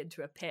spiraling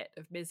into a pit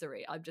of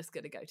misery, I'm just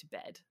gonna go to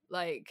bed.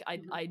 Like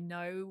I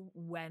know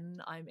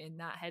when I'm in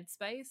that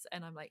headspace,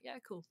 and I'm like, yeah,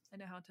 cool, I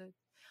know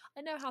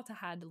how to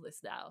handle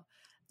this now.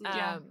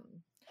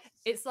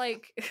 It's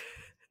like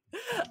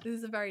this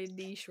is a very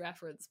niche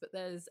reference, but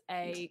there's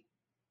a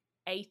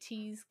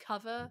 80s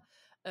cover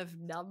of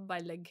Numb by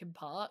Linkin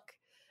Park,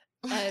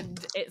 and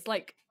it's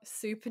like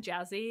super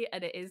jazzy,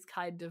 and it is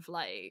kind of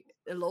like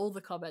all the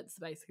comments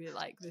are basically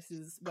like, this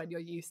is when you're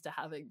used to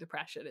having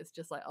depression. It's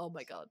just like, oh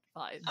my god,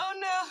 fine, oh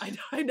no,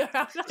 I know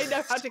how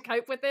to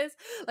cope with this.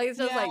 Like it's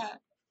just like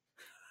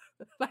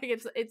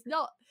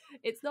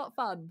it's not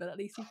fun, but at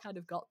least you've kind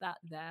of got that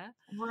there,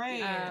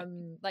 right?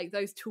 Like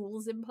those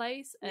tools in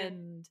place,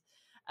 and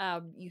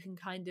you can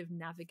kind of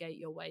navigate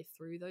your way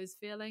through those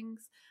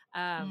feelings,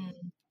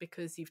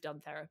 because you've done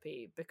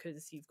therapy,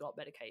 because you've got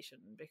medication,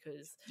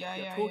 because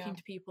you're talking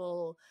to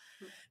people,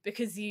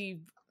 because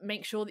you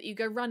make sure that you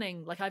go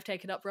running. Like I've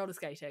taken up roller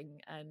skating,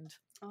 and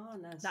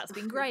nice. That's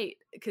been great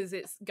because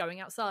it's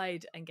going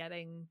outside and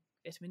getting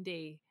vitamin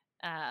D,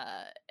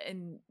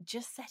 and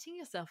just setting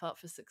yourself up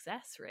for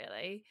success,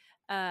 really,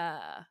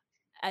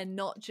 and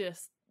not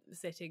just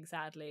sitting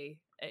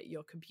sadly at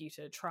your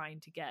computer trying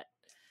to get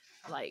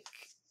like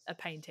a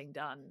painting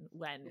done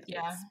when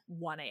it's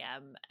 1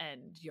 a.m.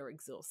 and you're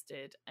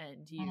exhausted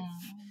and you've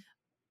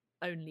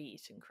only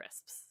eaten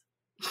crisps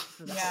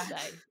for the whole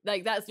day.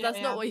 Like that's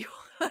not what you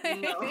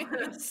want. No,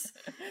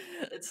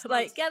 it's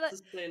like not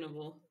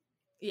sustainable.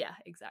 Yeah,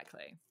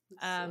 exactly.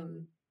 Yeah,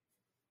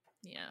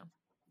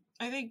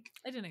 I think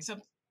I don't know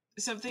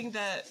something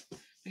that,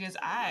 because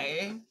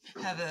I've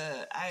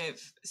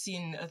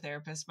seen a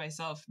therapist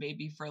myself,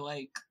 maybe for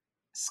like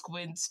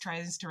squints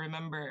tries to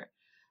remember,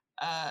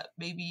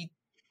 maybe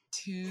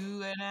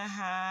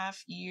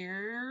 2.5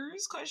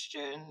 years ?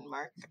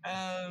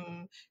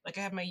 Like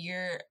I had my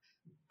year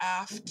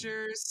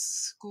after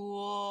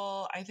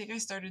school. I think I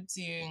started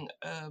seeing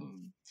I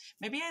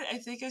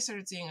think I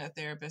started seeing a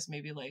therapist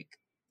maybe like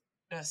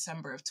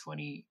December of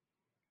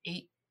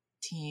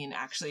 2018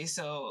 actually,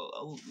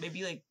 so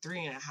maybe like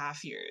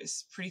 3.5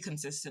 years, pretty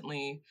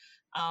consistently.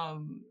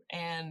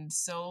 And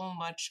so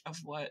much of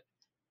what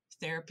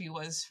therapy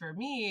was for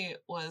me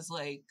was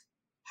like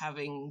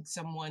having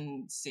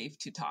someone safe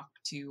to talk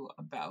to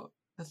about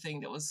the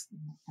thing that was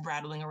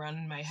rattling around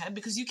in my head,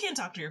 because you can't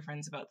talk to your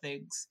friends about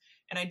things,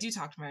 and I do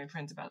talk to my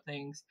friends about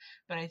things,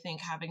 but I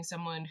think having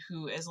someone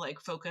who is like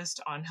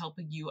focused on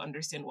helping you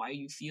understand why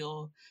you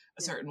feel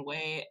a certain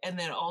way, and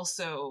then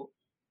also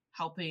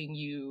helping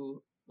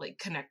you like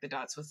connect the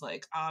dots with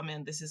like, oh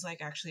man, this is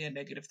like actually a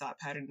negative thought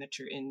pattern that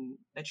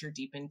you're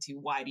deep into.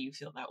 Why do you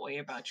feel that way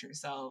about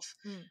yourself?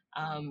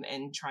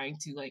 And trying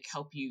to like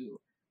help you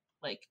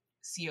like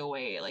see a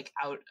way like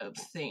out of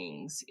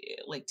things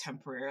like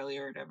temporarily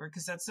or whatever.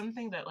 Because that's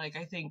something that like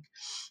I think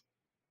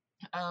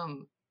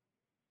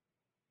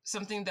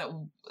something that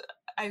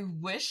I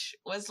wish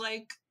was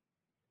like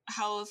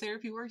how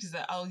therapy works, is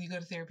that, oh, you go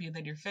to therapy and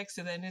then you're fixed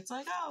and then it's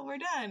like, oh, we're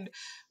done.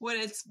 When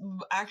it's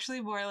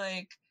actually more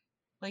like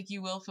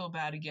you will feel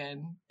bad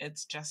again.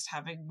 It's just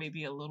having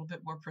maybe a little bit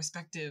more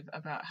perspective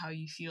about how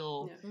you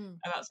feel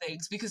about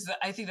things, because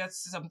I think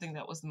that's something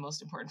that was the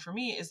most important for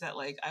me, is that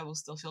like I will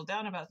still feel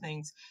down about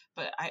things,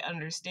 but I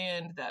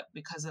understand that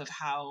because of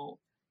how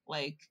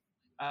like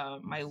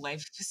my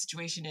life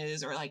situation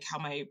is, or like how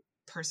my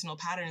personal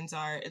patterns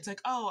are, it's like,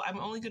 oh, I'm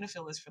only going to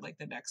feel this for like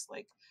the next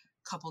like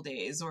couple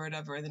days or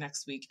whatever, the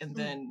next week, and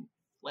then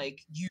like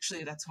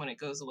usually that's when it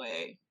goes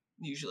away,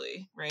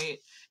 usually, right?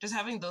 Just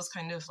having those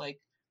kind of like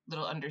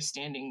little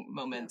understanding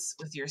moments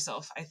with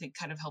yourself, I think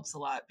kind of helps a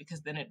lot,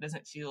 because then it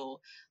doesn't feel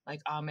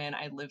like, oh man,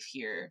 I live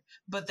here.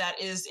 But that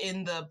is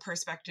in the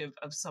perspective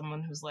of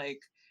someone who's like,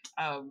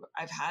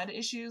 I've had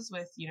issues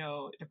with,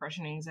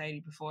 depression and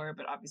anxiety before,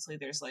 but obviously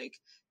there's like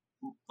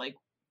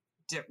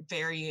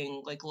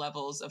varying like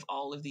levels of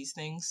all of these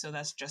things. So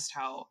that's just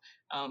how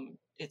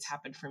it's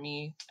happened for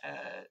me,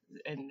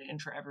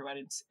 and for everyone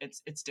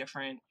it's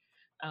different.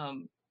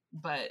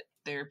 But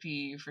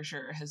therapy for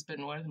sure has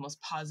been one of the most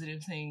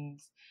positive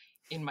things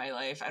in my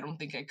life. I don't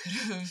think I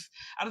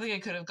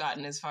could have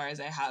gotten as far as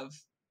I have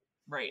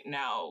right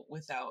now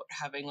without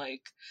having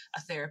like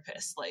a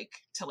therapist like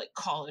to like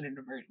call in an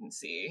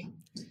emergency,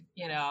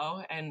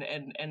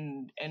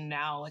 and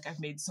now like I've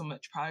made so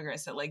much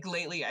progress that like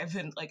lately I've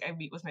been like, I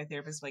meet with my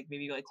therapist like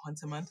maybe like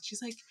once a month.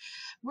 She's like,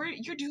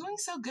 you're doing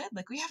so good,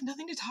 like we have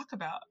nothing to talk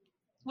about,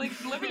 like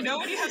let me know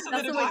when you have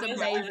something to talk about.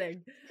 That's always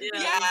amazing.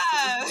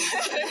 Yeah.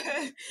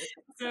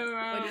 So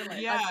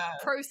like, yeah,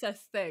 I've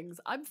processed things,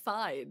 I'm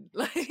fine.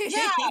 Yeah,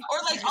 or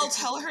like I'll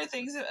tell her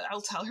things,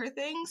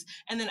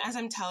 and then as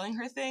I'm telling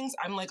her things,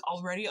 I'm like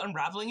already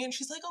unraveling it, and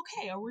she's like,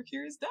 okay, our work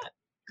here is done.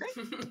 Great.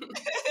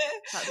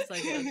 That's so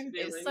good.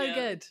 It's so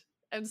good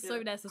and so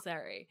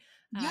necessary.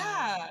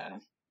 Yeah.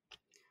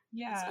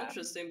 It's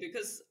interesting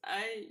because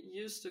I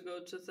used to go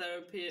to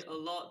therapy a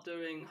lot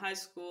during high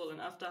school and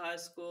after high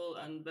school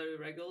and very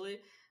regularly.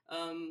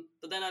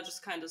 But then I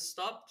just kind of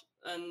stopped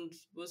and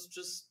was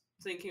just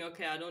thinking,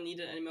 okay, I don't need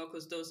it anymore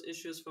because those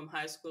issues from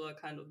high school are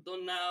kind of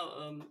done now.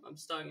 I'm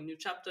starting a new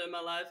chapter in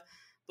my life.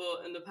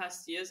 But in the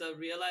past years, I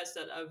realized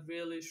that I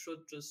really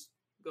should just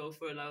go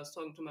for it. I was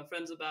talking to my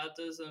friends about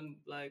this, and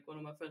like one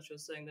of my friends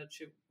was saying that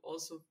she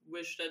also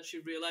wished that she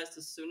realized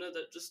this sooner,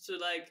 that just to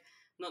like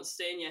not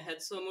stay in your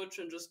head so much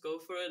and just go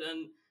for it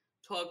and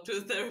talk to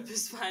a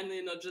therapist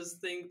finally, not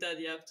just think that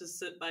you have to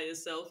sit by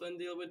yourself and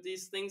deal with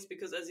these things.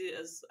 Because as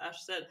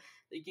Ash said,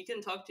 like you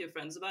can talk to your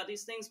friends about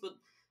these things, but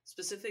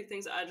specific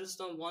things I just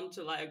don't want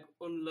to like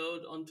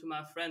unload onto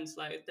my friends.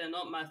 Like they're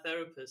not my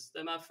therapists,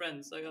 they're my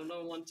friends. Like I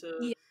don't want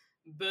to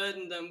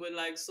burden them with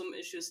like some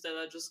issues that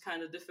are just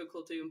kind of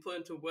difficult to even put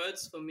into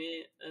words for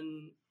me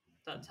in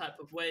that type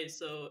of way.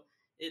 So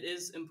it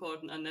is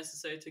important and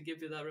necessary to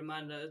give you that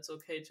reminder. It's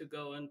okay to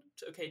go and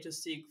okay to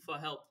seek for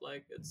help.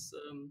 Like it's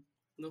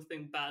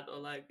nothing bad or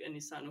like any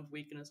sign of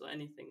weakness or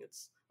anything.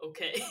 It's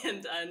okay.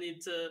 And I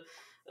need to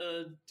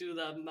do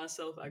that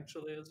myself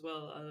actually as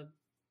well.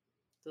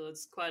 So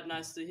it's quite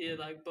nice to hear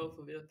like both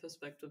of your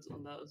perspectives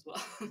on that as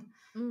well.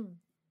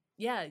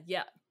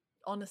 Yeah,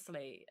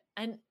 honestly.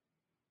 And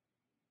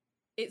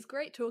it's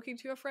great talking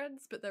to your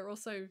friends, but they're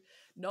also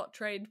not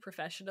trained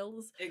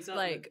professionals.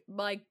 Exactly. Like,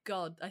 my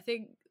God, I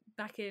think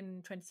back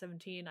in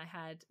 2017, I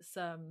had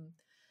some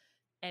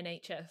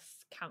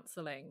NHS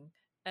counselling,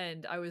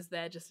 and I was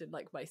there just in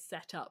like my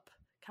setup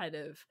kind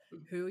of,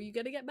 who are you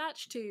going to get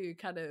matched to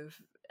kind of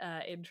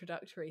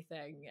introductory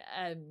thing.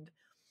 And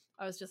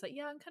I was just like,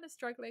 yeah, I'm kind of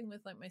struggling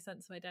with like my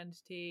sense of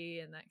identity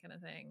and that kind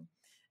of thing.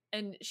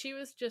 And she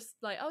was just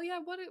like, oh yeah,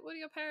 what are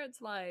your parents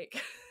like?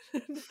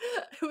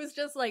 It was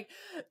just like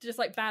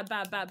bam,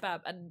 bam, bam,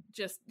 bam. And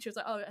just, she was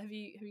like, oh, have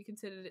you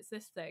considered it's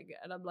this thing?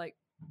 And I'm like,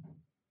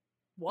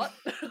 what?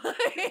 And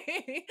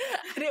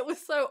it was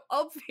so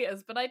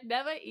obvious, but I'd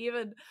never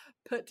even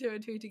put two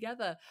and two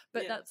together.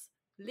 But that's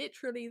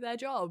literally their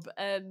job.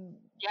 And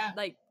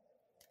like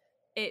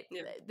it,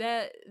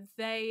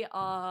 they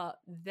are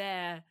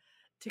there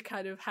to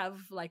kind of have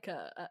like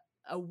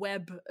a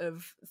web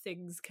of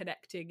things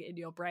connecting in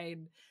your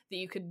brain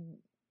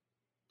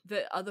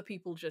that other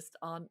people just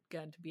aren't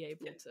going to be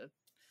able to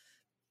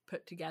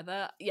put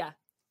together. Yeah,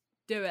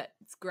 do it.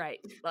 It's great.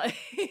 Like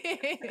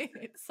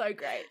it's so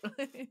great.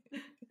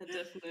 I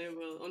definitely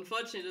will.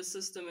 Unfortunately, the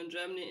system in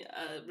Germany,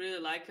 I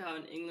really like how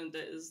in England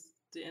there is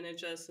the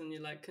NHS and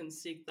you like can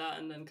seek that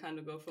and then kind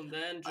of go from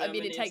there. In Germany, I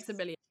mean, it takes a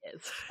million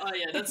years. Oh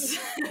yeah, that's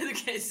the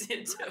case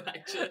here too,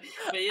 actually.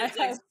 But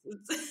yeah,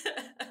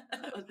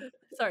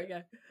 sorry,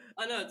 go.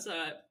 Oh no, it's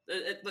alright.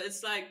 But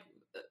it's like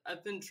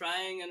I've been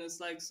trying, and it's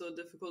like so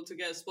difficult to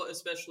get a spot,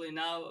 especially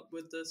now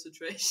with the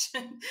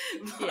situation.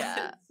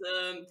 But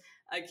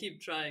I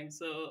keep trying.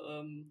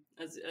 So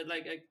as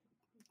like I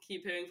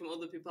keep hearing from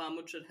other people how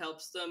much it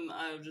helps them.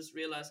 I just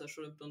realized I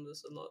should have done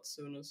this a lot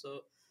sooner.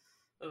 So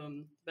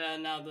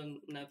better now than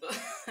never,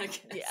 I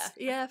guess.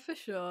 Yeah, for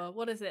sure.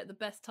 What is it? The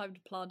best time to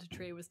plant a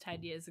tree was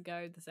 10 years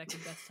ago. The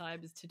second best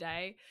time is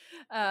today.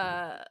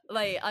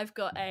 Like I've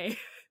got a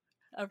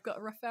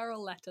referral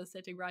letter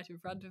sitting right in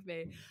front of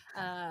me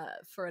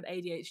for an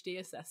ADHD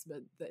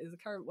assessment that is a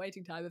current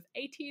waiting time of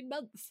 18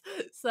 months.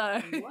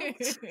 So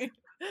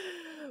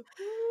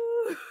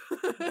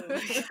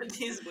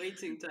these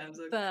waiting times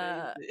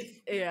are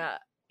crazy. Yeah.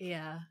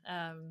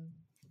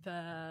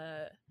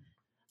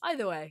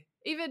 Either way,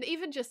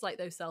 even just like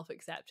those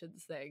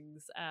self-acceptance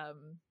things,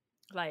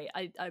 like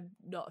I'm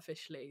not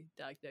officially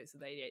diagnosed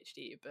with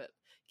ADHD, but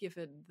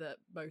given that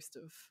most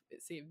of,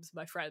 it seems,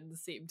 my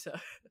friends seem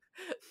to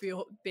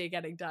be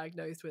getting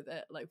diagnosed with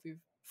it, like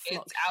we've it's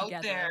flocked out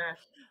together. there.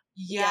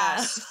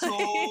 Yeah.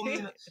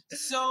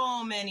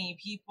 So many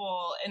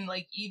people, and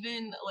like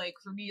even like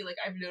for me, like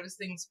I've noticed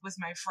things with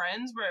my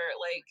friends where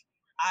like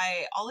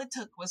all it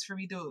took was for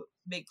me to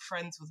make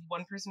friends with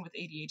one person with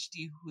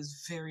ADHD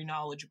who's very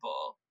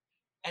knowledgeable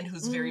and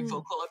who's very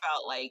vocal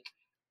about like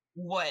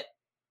what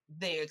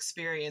they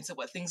experience and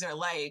what things are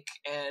like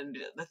and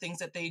the things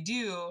that they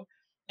do.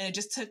 And it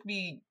just took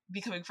me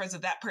becoming friends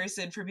with that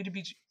person for me to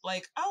be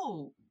like,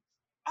 oh,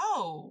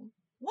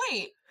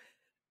 wait,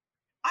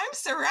 I'm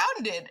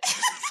surrounded.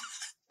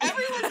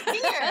 Everyone's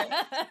here.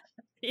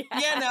 You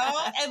know?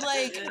 And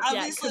like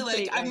obviously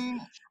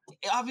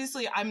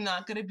like I'm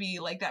not gonna be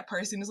like that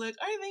person who's like,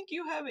 I think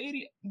you have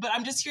ADHD, but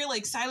I'm just here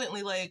like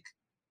silently like,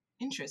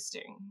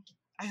 interesting.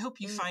 I hope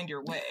you find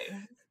your way.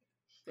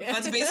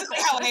 That's basically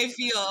how I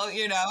feel,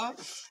 you know?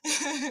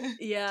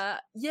 Yeah,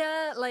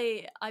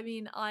 like I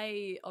mean,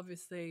 I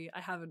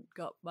haven't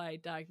got my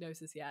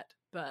diagnosis yet,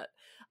 but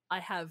I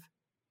have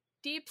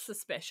deep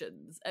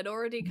suspicions, and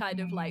already kind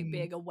of like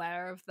being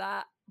aware of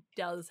that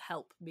does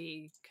help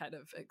me kind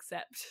of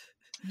accept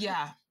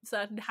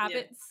certain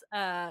habits.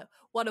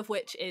 One of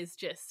which is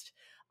just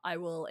I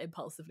will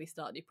impulsively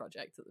start new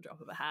projects at the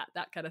drop of a hat,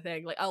 that kind of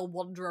thing. Like I'll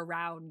wander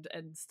around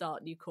and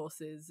start new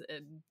courses,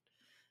 and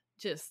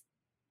just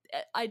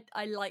I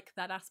like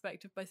that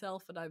aspect of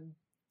myself, and I'm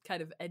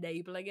kind of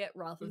enabling it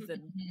rather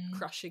than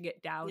crushing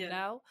it down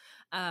now.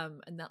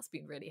 And that's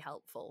been really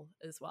helpful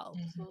as well.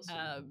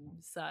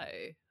 So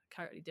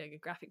currently doing a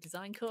graphic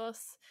design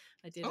course.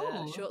 I did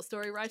a short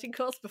story writing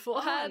course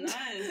beforehand.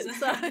 Nice.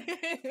 So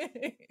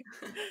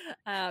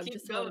Keep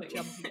just going.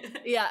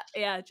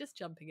 just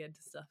jumping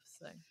into stuff.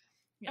 So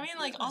I mean,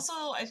 like,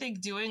 also I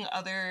think doing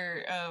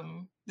other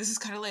this is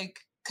kind of like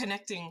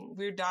connecting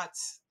weird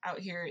dots out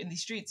here in the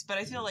streets, but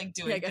I feel like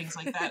doing things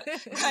like that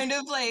kind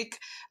of like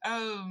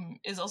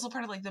is also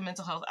part of like the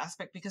mental health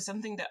aspect, because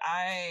something that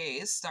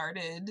I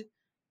started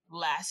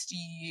last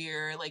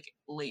year, like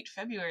late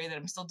February, that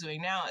I'm still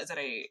doing now is that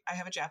I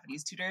have a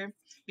Japanese tutor,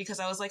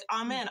 because I was like,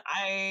 oh man,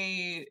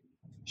 I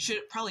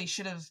should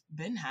have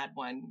had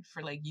one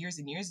for like years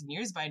and years and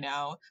years by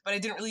now, but I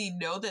didn't really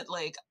know that.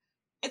 Like,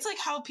 it's like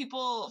how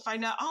people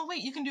find out, oh,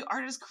 wait, you can do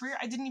art as a career.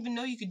 I didn't even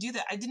know you could do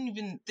that. I didn't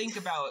even think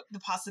about the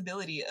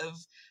possibility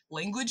of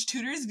language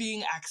tutors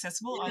being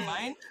accessible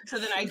online. So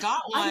then I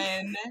got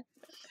one,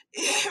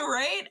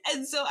 right?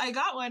 And so I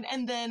got one,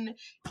 and then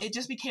it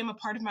just became a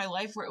part of my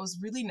life where it was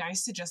really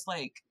nice to just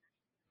like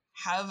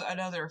have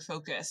another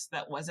focus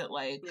that wasn't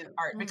like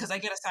art, because I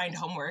get assigned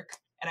homework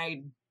and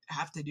I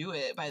have to do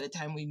it by the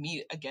time we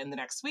meet again the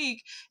next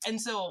week.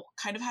 And so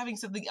kind of having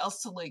something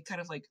else to like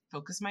kind of like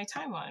focus my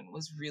time on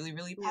was really,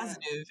 really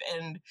positive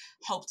and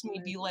helped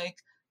me be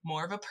like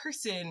more of a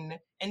person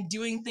and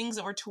doing things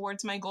that were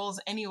towards my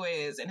goals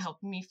anyways, and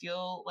helping me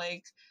feel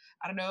like,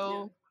 I don't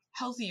know,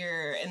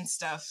 healthier and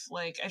stuff.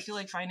 Like, I feel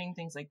like finding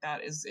things like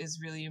that is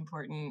really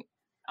important,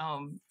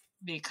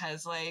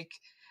 because like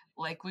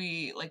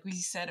we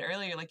said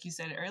earlier, like you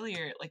said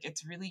earlier, like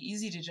it's really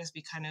easy to just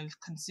be kind of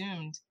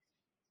consumed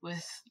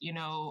with, you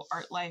know,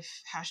 art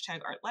life,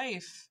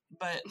 #ArtLife.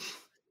 But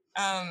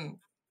I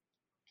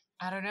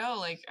don't know,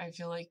 like I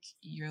feel like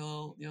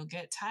you'll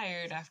get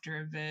tired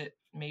after a bit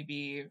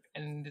maybe,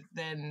 and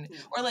then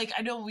or like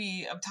I know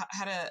we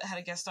had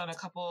a guest on a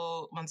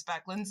couple months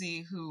back,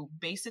 Lindsay, who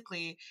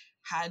basically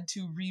had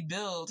to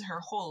rebuild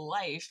her whole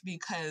life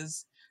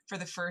because for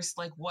the first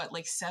like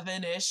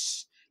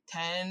 7-ish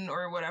 10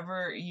 or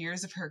whatever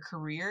years of her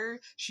career,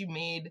 she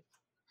made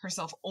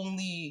herself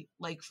only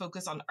like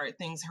focus on art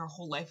things. Her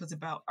whole life was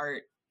about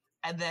art.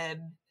 And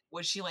then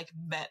when she like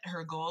met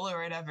her goal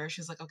or whatever,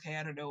 she was like, okay,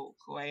 I don't know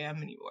who I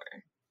am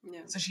anymore.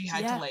 So she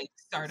had to like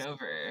start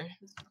over.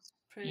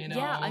 You know?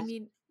 Yeah, I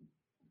mean,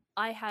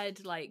 I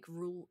had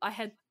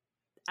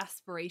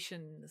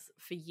aspirations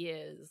for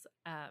years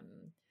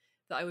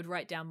that I would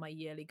write down my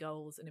yearly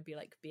goals, and it'd be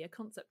like, be a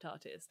concept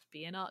artist,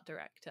 be an art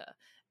director.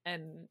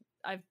 And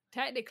I've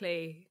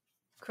technically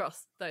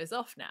crossed those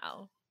off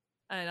now.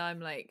 And I'm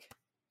like,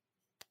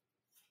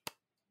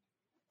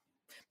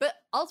 but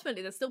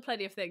ultimately there's still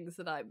plenty of things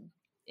that I'm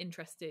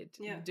interested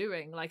in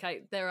doing. Like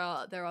there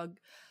are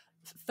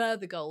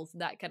further goals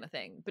and that kind of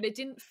thing, but it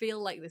didn't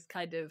feel like this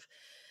kind of,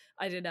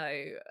 I don't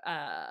know,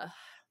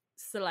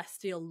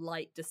 celestial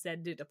light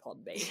descended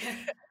upon me.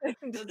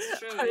 That's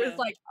true. I was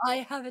like,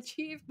 I have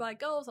achieved my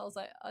goals. I was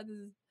like,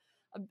 I'm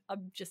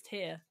just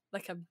here,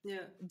 like I'm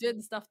doing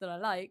the stuff that I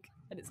like,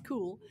 and it's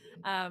cool.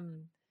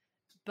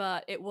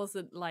 But it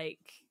wasn't like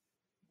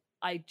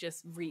I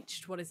just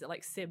reached, what is it,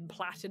 like Sim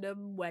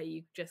Platinum, where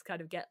you just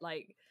kind of get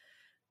like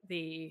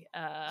the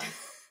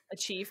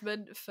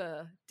achievement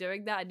for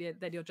doing that, and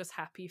then you're just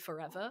happy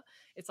forever.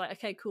 It's like,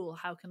 okay, cool,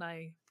 how can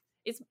I,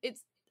 it's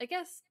I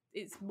guess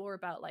it's more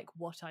about like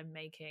what I'm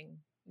making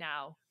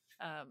now,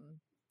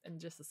 and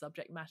just the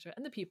subject matter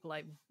and the people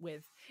I'm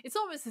with. It's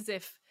almost as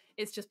if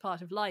it's just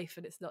part of life,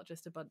 and it's not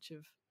just a bunch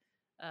of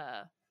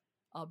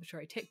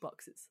arbitrary tick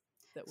boxes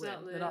that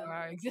are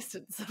our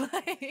existence.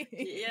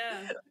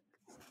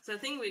 So I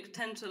think we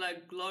tend to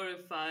like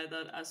glorify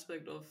that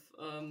aspect of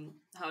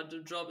how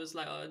the job is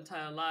like our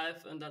entire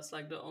life, and that's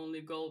like the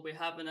only goal we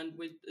have, and then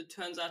it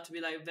turns out to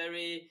be like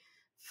very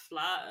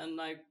flat, and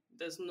like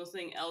there's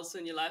nothing else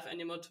in your life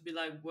anymore to be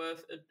like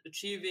worth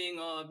achieving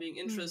or being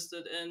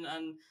interested in,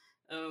 and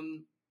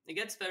it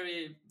gets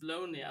very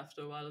lonely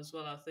after a while as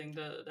well. I think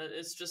that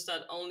it's just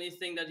that only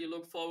thing that you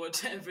look forward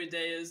to every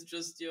day is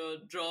just your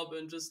job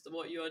and just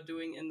what you are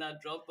doing in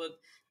that job, but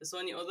there's so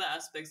many other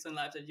aspects in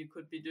life that you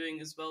could be doing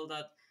as well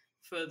that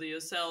further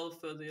yourself,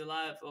 further your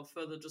life, or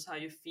further just how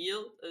you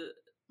feel.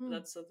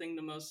 That's, I think,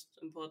 the most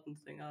important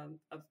thing.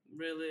 I've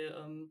really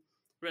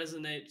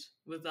resonate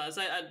with that.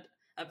 So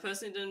I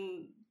personally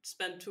didn't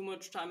spend too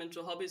much time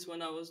into hobbies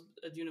when I was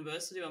at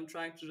university. I'm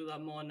trying to do that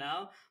more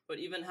now. But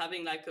even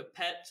having like a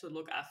pet to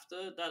look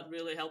after, that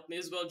really helped me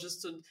as well,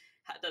 just to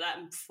that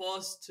I'm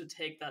forced to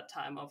take that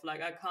time off.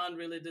 Like I can't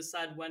really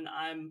decide when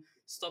I'm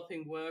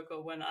stopping work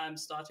or when I'm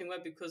starting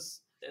work, because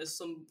there's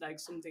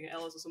something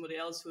else or somebody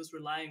else who's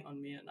relying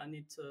on me, and I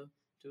need to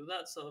do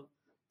that. So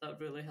that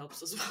really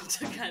helps as well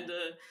to kind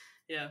of,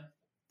 yeah,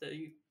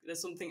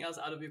 there's something else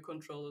out of your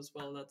control as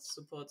well that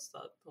supports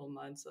that whole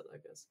mindset, I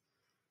guess.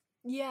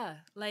 Yeah,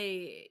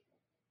 like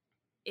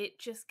it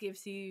just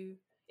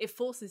it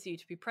forces you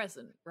to be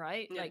present,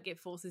 right? Yeah. Like it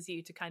forces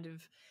you to kind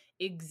of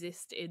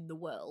exist in the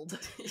world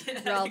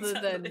Yeah, rather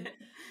exactly. than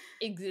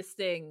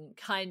existing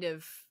kind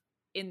of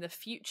in the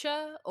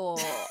future or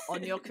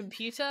on your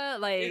computer.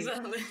 Like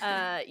Exactly.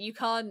 you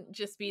can't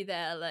just be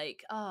there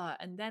like,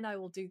 and then I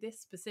will do this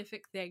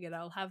specific thing and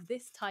I'll have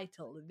this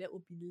title and it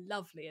will be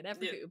lovely and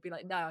everything will be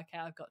like, no, okay,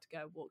 I've got to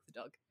go and walk the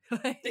dog.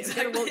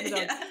 Exactly. I'm gonna walk the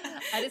dog. Yeah.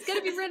 And it's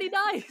gonna be really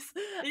nice.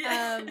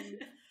 Yeah.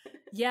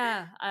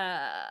 Yeah,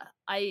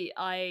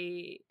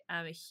 I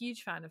am a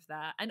huge fan of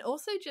that, and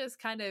also just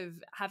kind of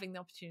having the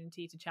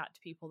opportunity to chat to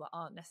people that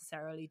aren't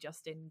necessarily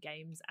just in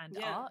games and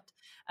art.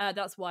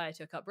 That's why I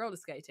took up roller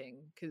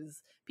skating,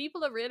 because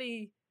people are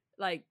really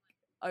like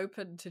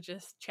open to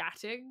just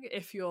chatting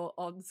if you're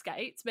on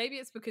skates. Maybe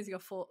it's because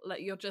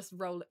you're just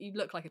you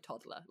look like a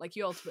toddler. Like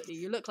you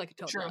look like a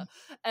toddler. True.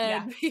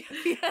 And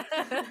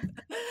yeah.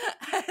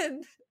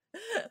 And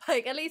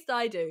like at least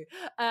I do.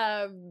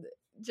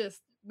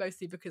 Just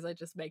mostly because I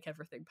just make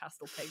everything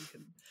pastel pink,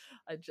 and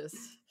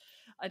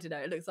I don't know,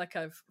 it looks like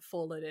I've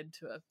fallen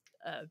into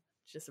a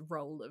just a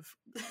roll of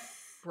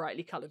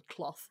brightly coloured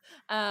cloth.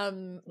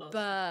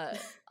 But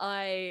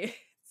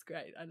it's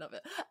great, I love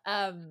it.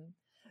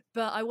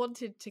 But I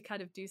wanted to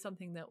kind of do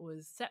something that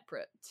was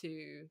separate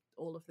to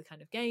all of the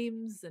kind of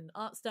games and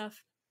art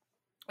stuff.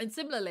 And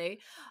similarly,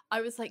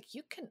 I was like,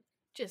 you can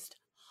just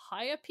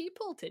hire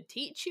people to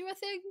teach you a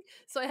thing.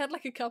 So I had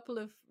like a couple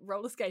of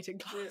roller skating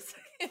classes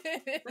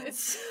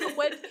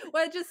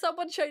when just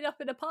someone showed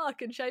up in a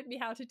park and showed me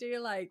how to do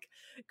like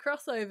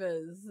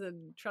crossovers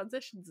and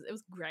transitions. It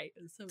was great.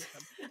 It was so much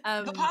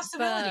fun. The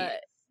possibility,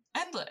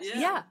 endless.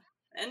 Yeah.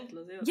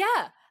 Endless.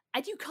 Yeah.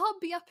 And you can't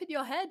be up in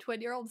your head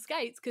when you're on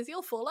skates because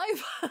you'll fall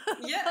over.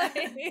 Yeah.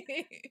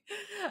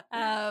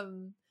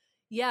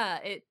 Yeah,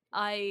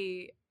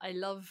 I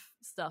love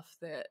stuff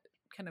that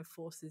kind of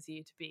forces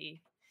you to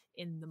be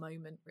in the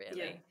moment,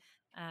 really.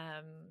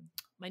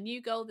 My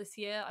new goal this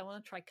year, I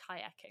want to try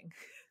kayaking.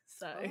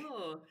 So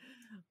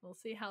we'll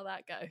see how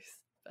that goes.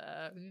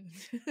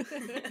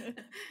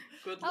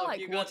 Good luck, I like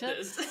you water. got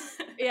this.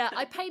 Yeah,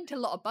 I paint a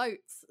lot of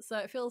boats, so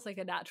it feels like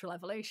a natural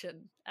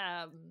evolution.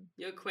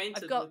 You're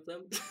acquainted with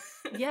them.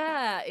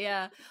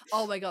 Yeah.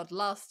 Oh my god,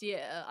 last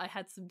year I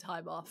had some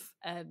time off,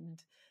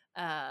 and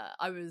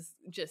I was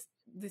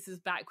this is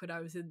back when I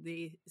was in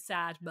the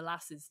sad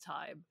molasses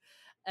time,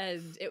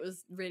 and it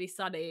was really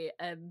sunny,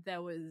 and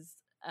there was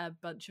a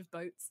bunch of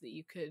boats that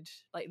you could,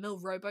 like little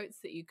rowboats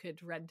that you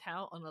could rent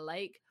out on a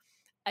lake,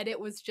 and it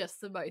was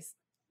just the most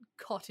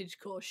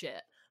cottagecore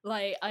shit.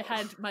 Like I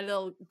had my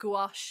little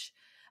gouache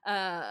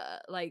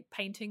like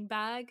painting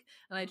bag,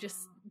 and I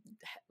just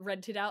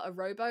rented out a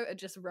rowboat and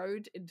just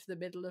rowed into the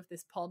middle of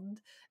this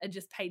pond and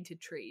just painted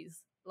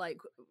trees, like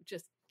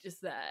just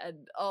there,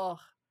 and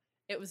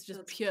it was just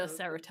That's pure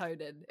perfect.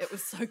 serotonin. It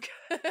was so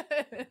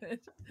good.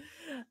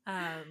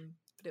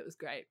 But it was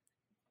great.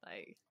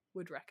 I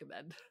would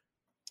recommend.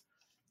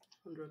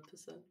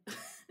 100%.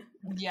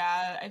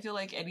 Yeah, I feel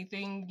like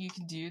anything you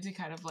can do to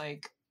kind of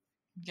like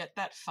get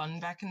that fun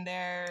back in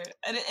there,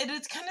 and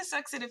it kind of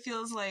sucks that it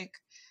feels like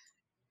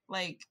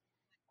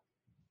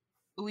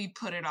we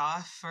put it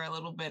off for a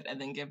little bit and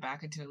then get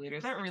back into it later.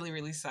 That really,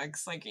 really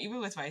sucks. Like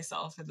even with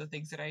myself and the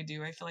things that I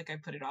do, I feel like I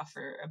put it off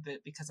for a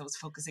bit because I was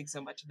focusing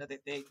so much on other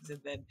things,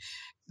 and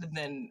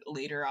then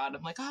later on,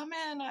 I'm like, oh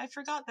man, I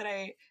forgot that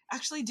I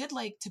actually did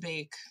like to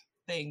bake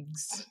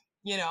things,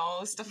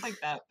 stuff like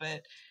that.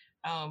 But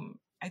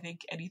I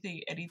think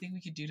anything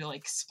we could do to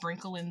like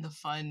sprinkle in the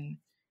fun,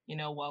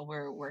 while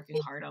we're working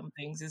hard on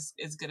things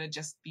is gonna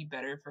just be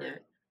better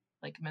for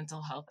like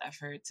mental health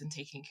efforts and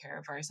taking care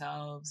of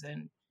ourselves.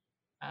 And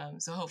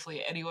so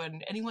hopefully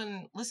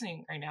anyone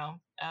listening right now,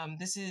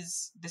 this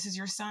is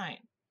your sign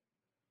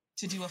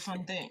to do a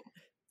fun thing.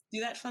 Do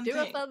that fun Do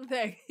thing. a fun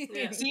thing.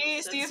 Yeah. See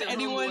if your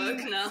anyone,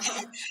 homework now.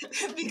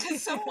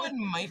 because someone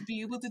might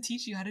be able to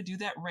teach you how to do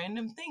that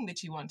random thing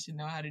that you want to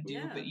know how to do,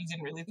 Yeah. but you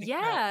didn't really think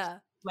about, Yeah.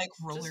 like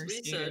roller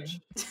Just skating. research.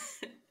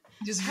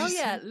 Just Hell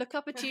yeah. research. Look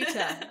up a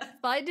tutor.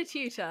 Find a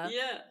tutor.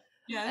 Yeah.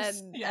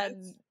 Yes,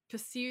 And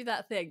pursue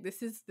that thing.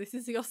 This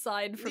is your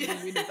sign from the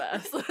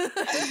universe.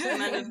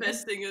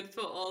 Manifesting it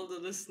for all the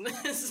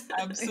listeners.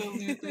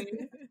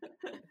 Absolutely.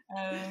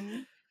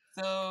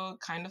 So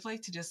kind of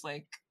like to just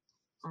like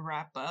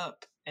wrap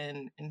up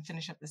and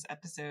finish up this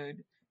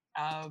episode,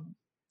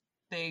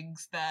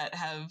 things that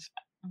have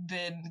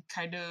been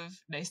kind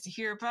of nice to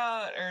hear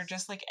about, or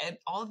just like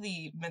all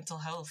the mental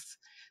health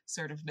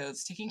sort of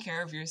notes, taking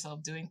care of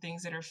yourself, doing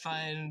things that are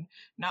fun,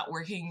 not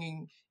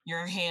working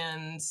your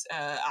hands,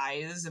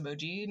 eyes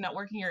emoji, not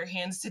working your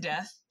hands to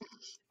death,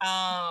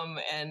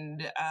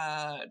 and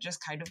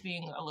just kind of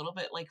being a little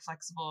bit like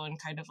flexible and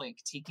kind of like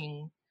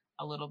taking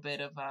a little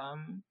bit of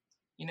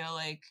you know,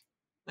 like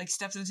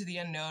steps into the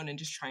unknown and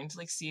just trying to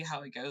like see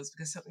how it goes,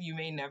 because you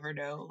may never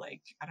know,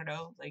 like I don't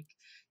know, like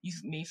you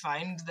may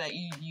find that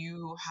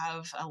you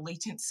have a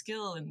latent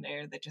skill in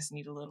there that just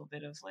need a little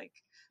bit of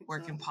like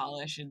work and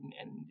polish, and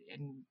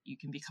you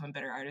can become a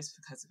better artist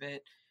because of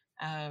it.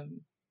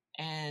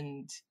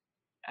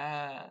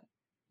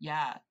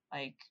 Yeah,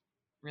 like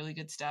really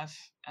good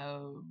stuff.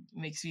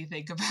 Makes me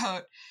think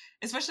about,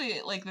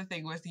 especially like the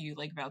thing with you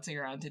like bouncing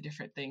around to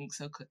different things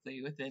so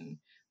quickly within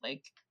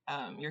like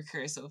your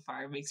career so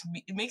far.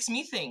 It makes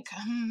me think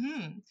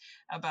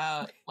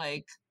about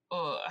like,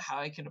 oh, how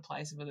I can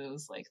apply some of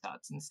those like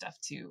thoughts and stuff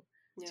to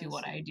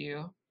what I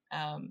do.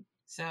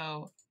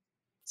 So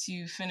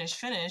to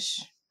finish,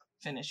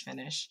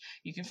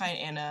 you can find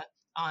Anna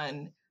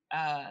on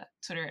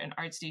Twitter and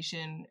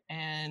ArtStation,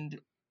 and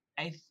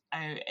I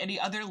any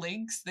other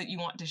links that you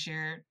want to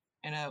share,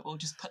 and we'll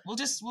just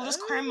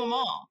cram them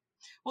all.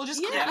 We'll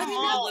just cram them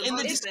all in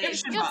the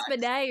description box. It's just the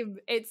name.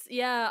 It's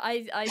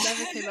I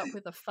never came up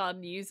with a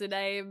fun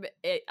username.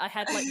 I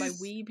had like my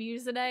weeb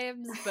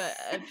usernames, but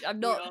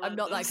I'm not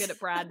that good at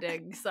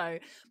branding. So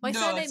my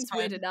surname's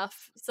weird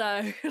enough.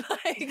 So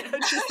like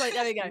I'm just like,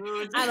 there we go.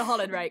 Anna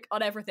Hollenrake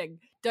on everything.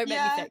 Don't make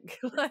me think.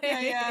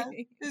 Yeah.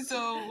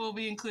 So we'll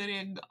be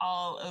including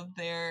all of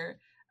their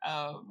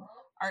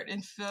art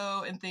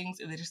info and things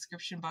in the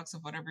description box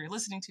of whatever you're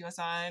listening to us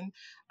on.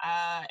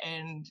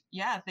 And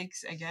yeah,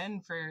 thanks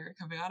again for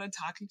coming on and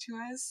talking to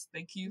us.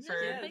 Thank you for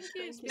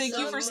thank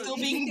you for still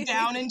being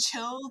down and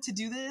chill to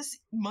do this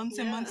months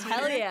and months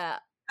later. Hell yeah.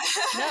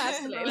 No,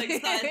 absolutely.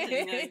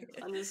 Exciting,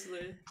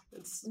 honestly.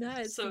 It's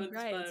so been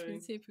great. inspiring. It's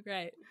been super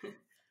great.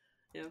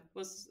 Yeah, it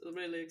was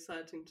really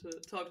exciting to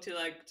talk to you,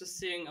 like just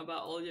seeing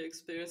about all your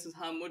experiences,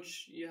 how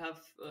much you have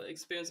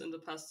experienced in the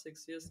past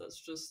 6 years. That's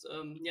just,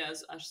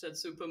 as Ash said,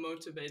 super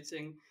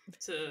motivating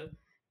to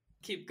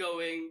keep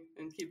going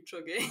and keep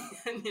chugging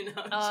and,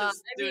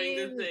 just doing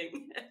the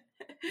thing.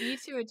 You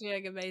two are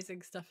doing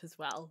amazing stuff as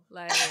well.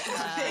 Like,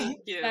 thank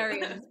you.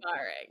 Very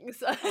inspiring.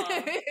 So.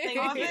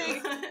 Thank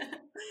you.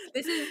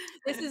 This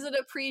is an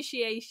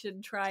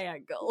appreciation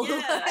triangle.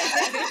 Yeah,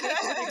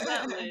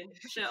 exactly.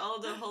 Share all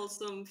the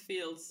wholesome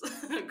feels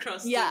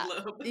across the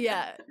globe.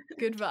 Yeah,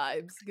 good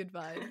vibes.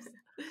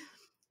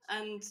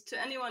 And to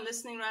anyone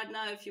listening right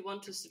now, if you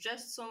want to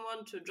suggest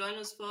someone to join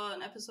us for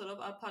an episode of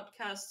our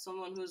podcast,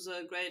 someone who's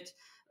a great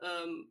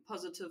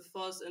positive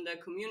force in their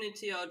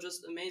community or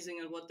just amazing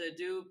at what they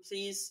do,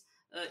 please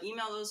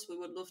email us. We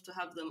would love to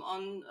have them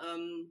on.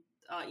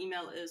 Our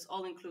email is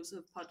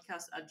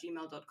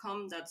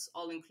allinclusivepodcast@gmail.com. That's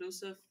all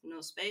inclusive,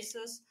 no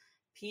spaces,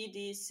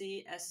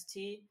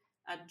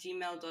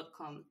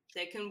 pdcst@gmail.com.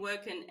 They can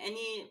work in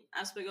any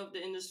aspect of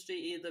the industry,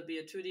 either be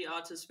a 2D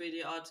artist,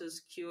 3D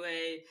artist,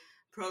 QA,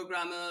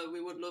 programmer. We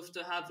would love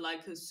to have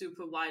like a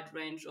super wide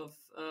range of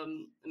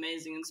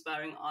amazing,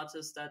 inspiring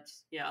artists that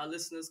our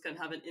listeners can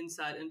have an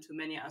insight into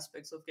many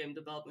aspects of game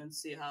development,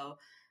 see how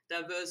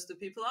diverse the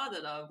people are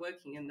that are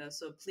working in there.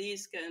 So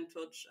please get in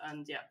touch,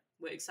 and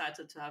we're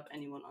excited to have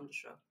anyone on the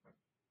show.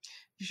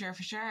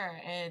 For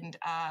sure. And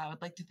I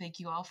would like to thank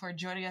you all for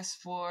joining us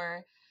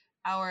for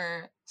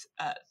our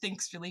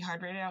Thinks Really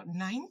Hard right now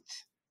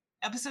 9th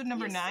episode,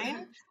 number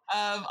 9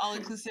 of All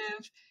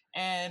Inclusive.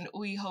 And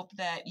we hope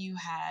that you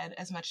had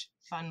as much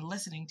fun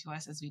listening to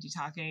us as we do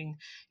talking.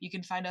 You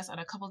can find us on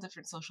a couple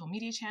different social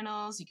media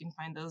channels. You can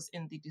find those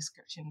in the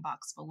description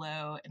box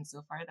below. And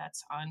so far,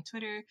 that's on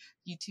Twitter,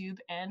 YouTube,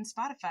 and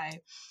Spotify.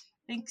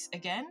 Thanks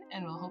again,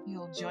 and we'll hope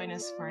you'll join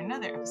us for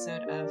another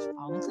episode of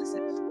All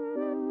Inclusive.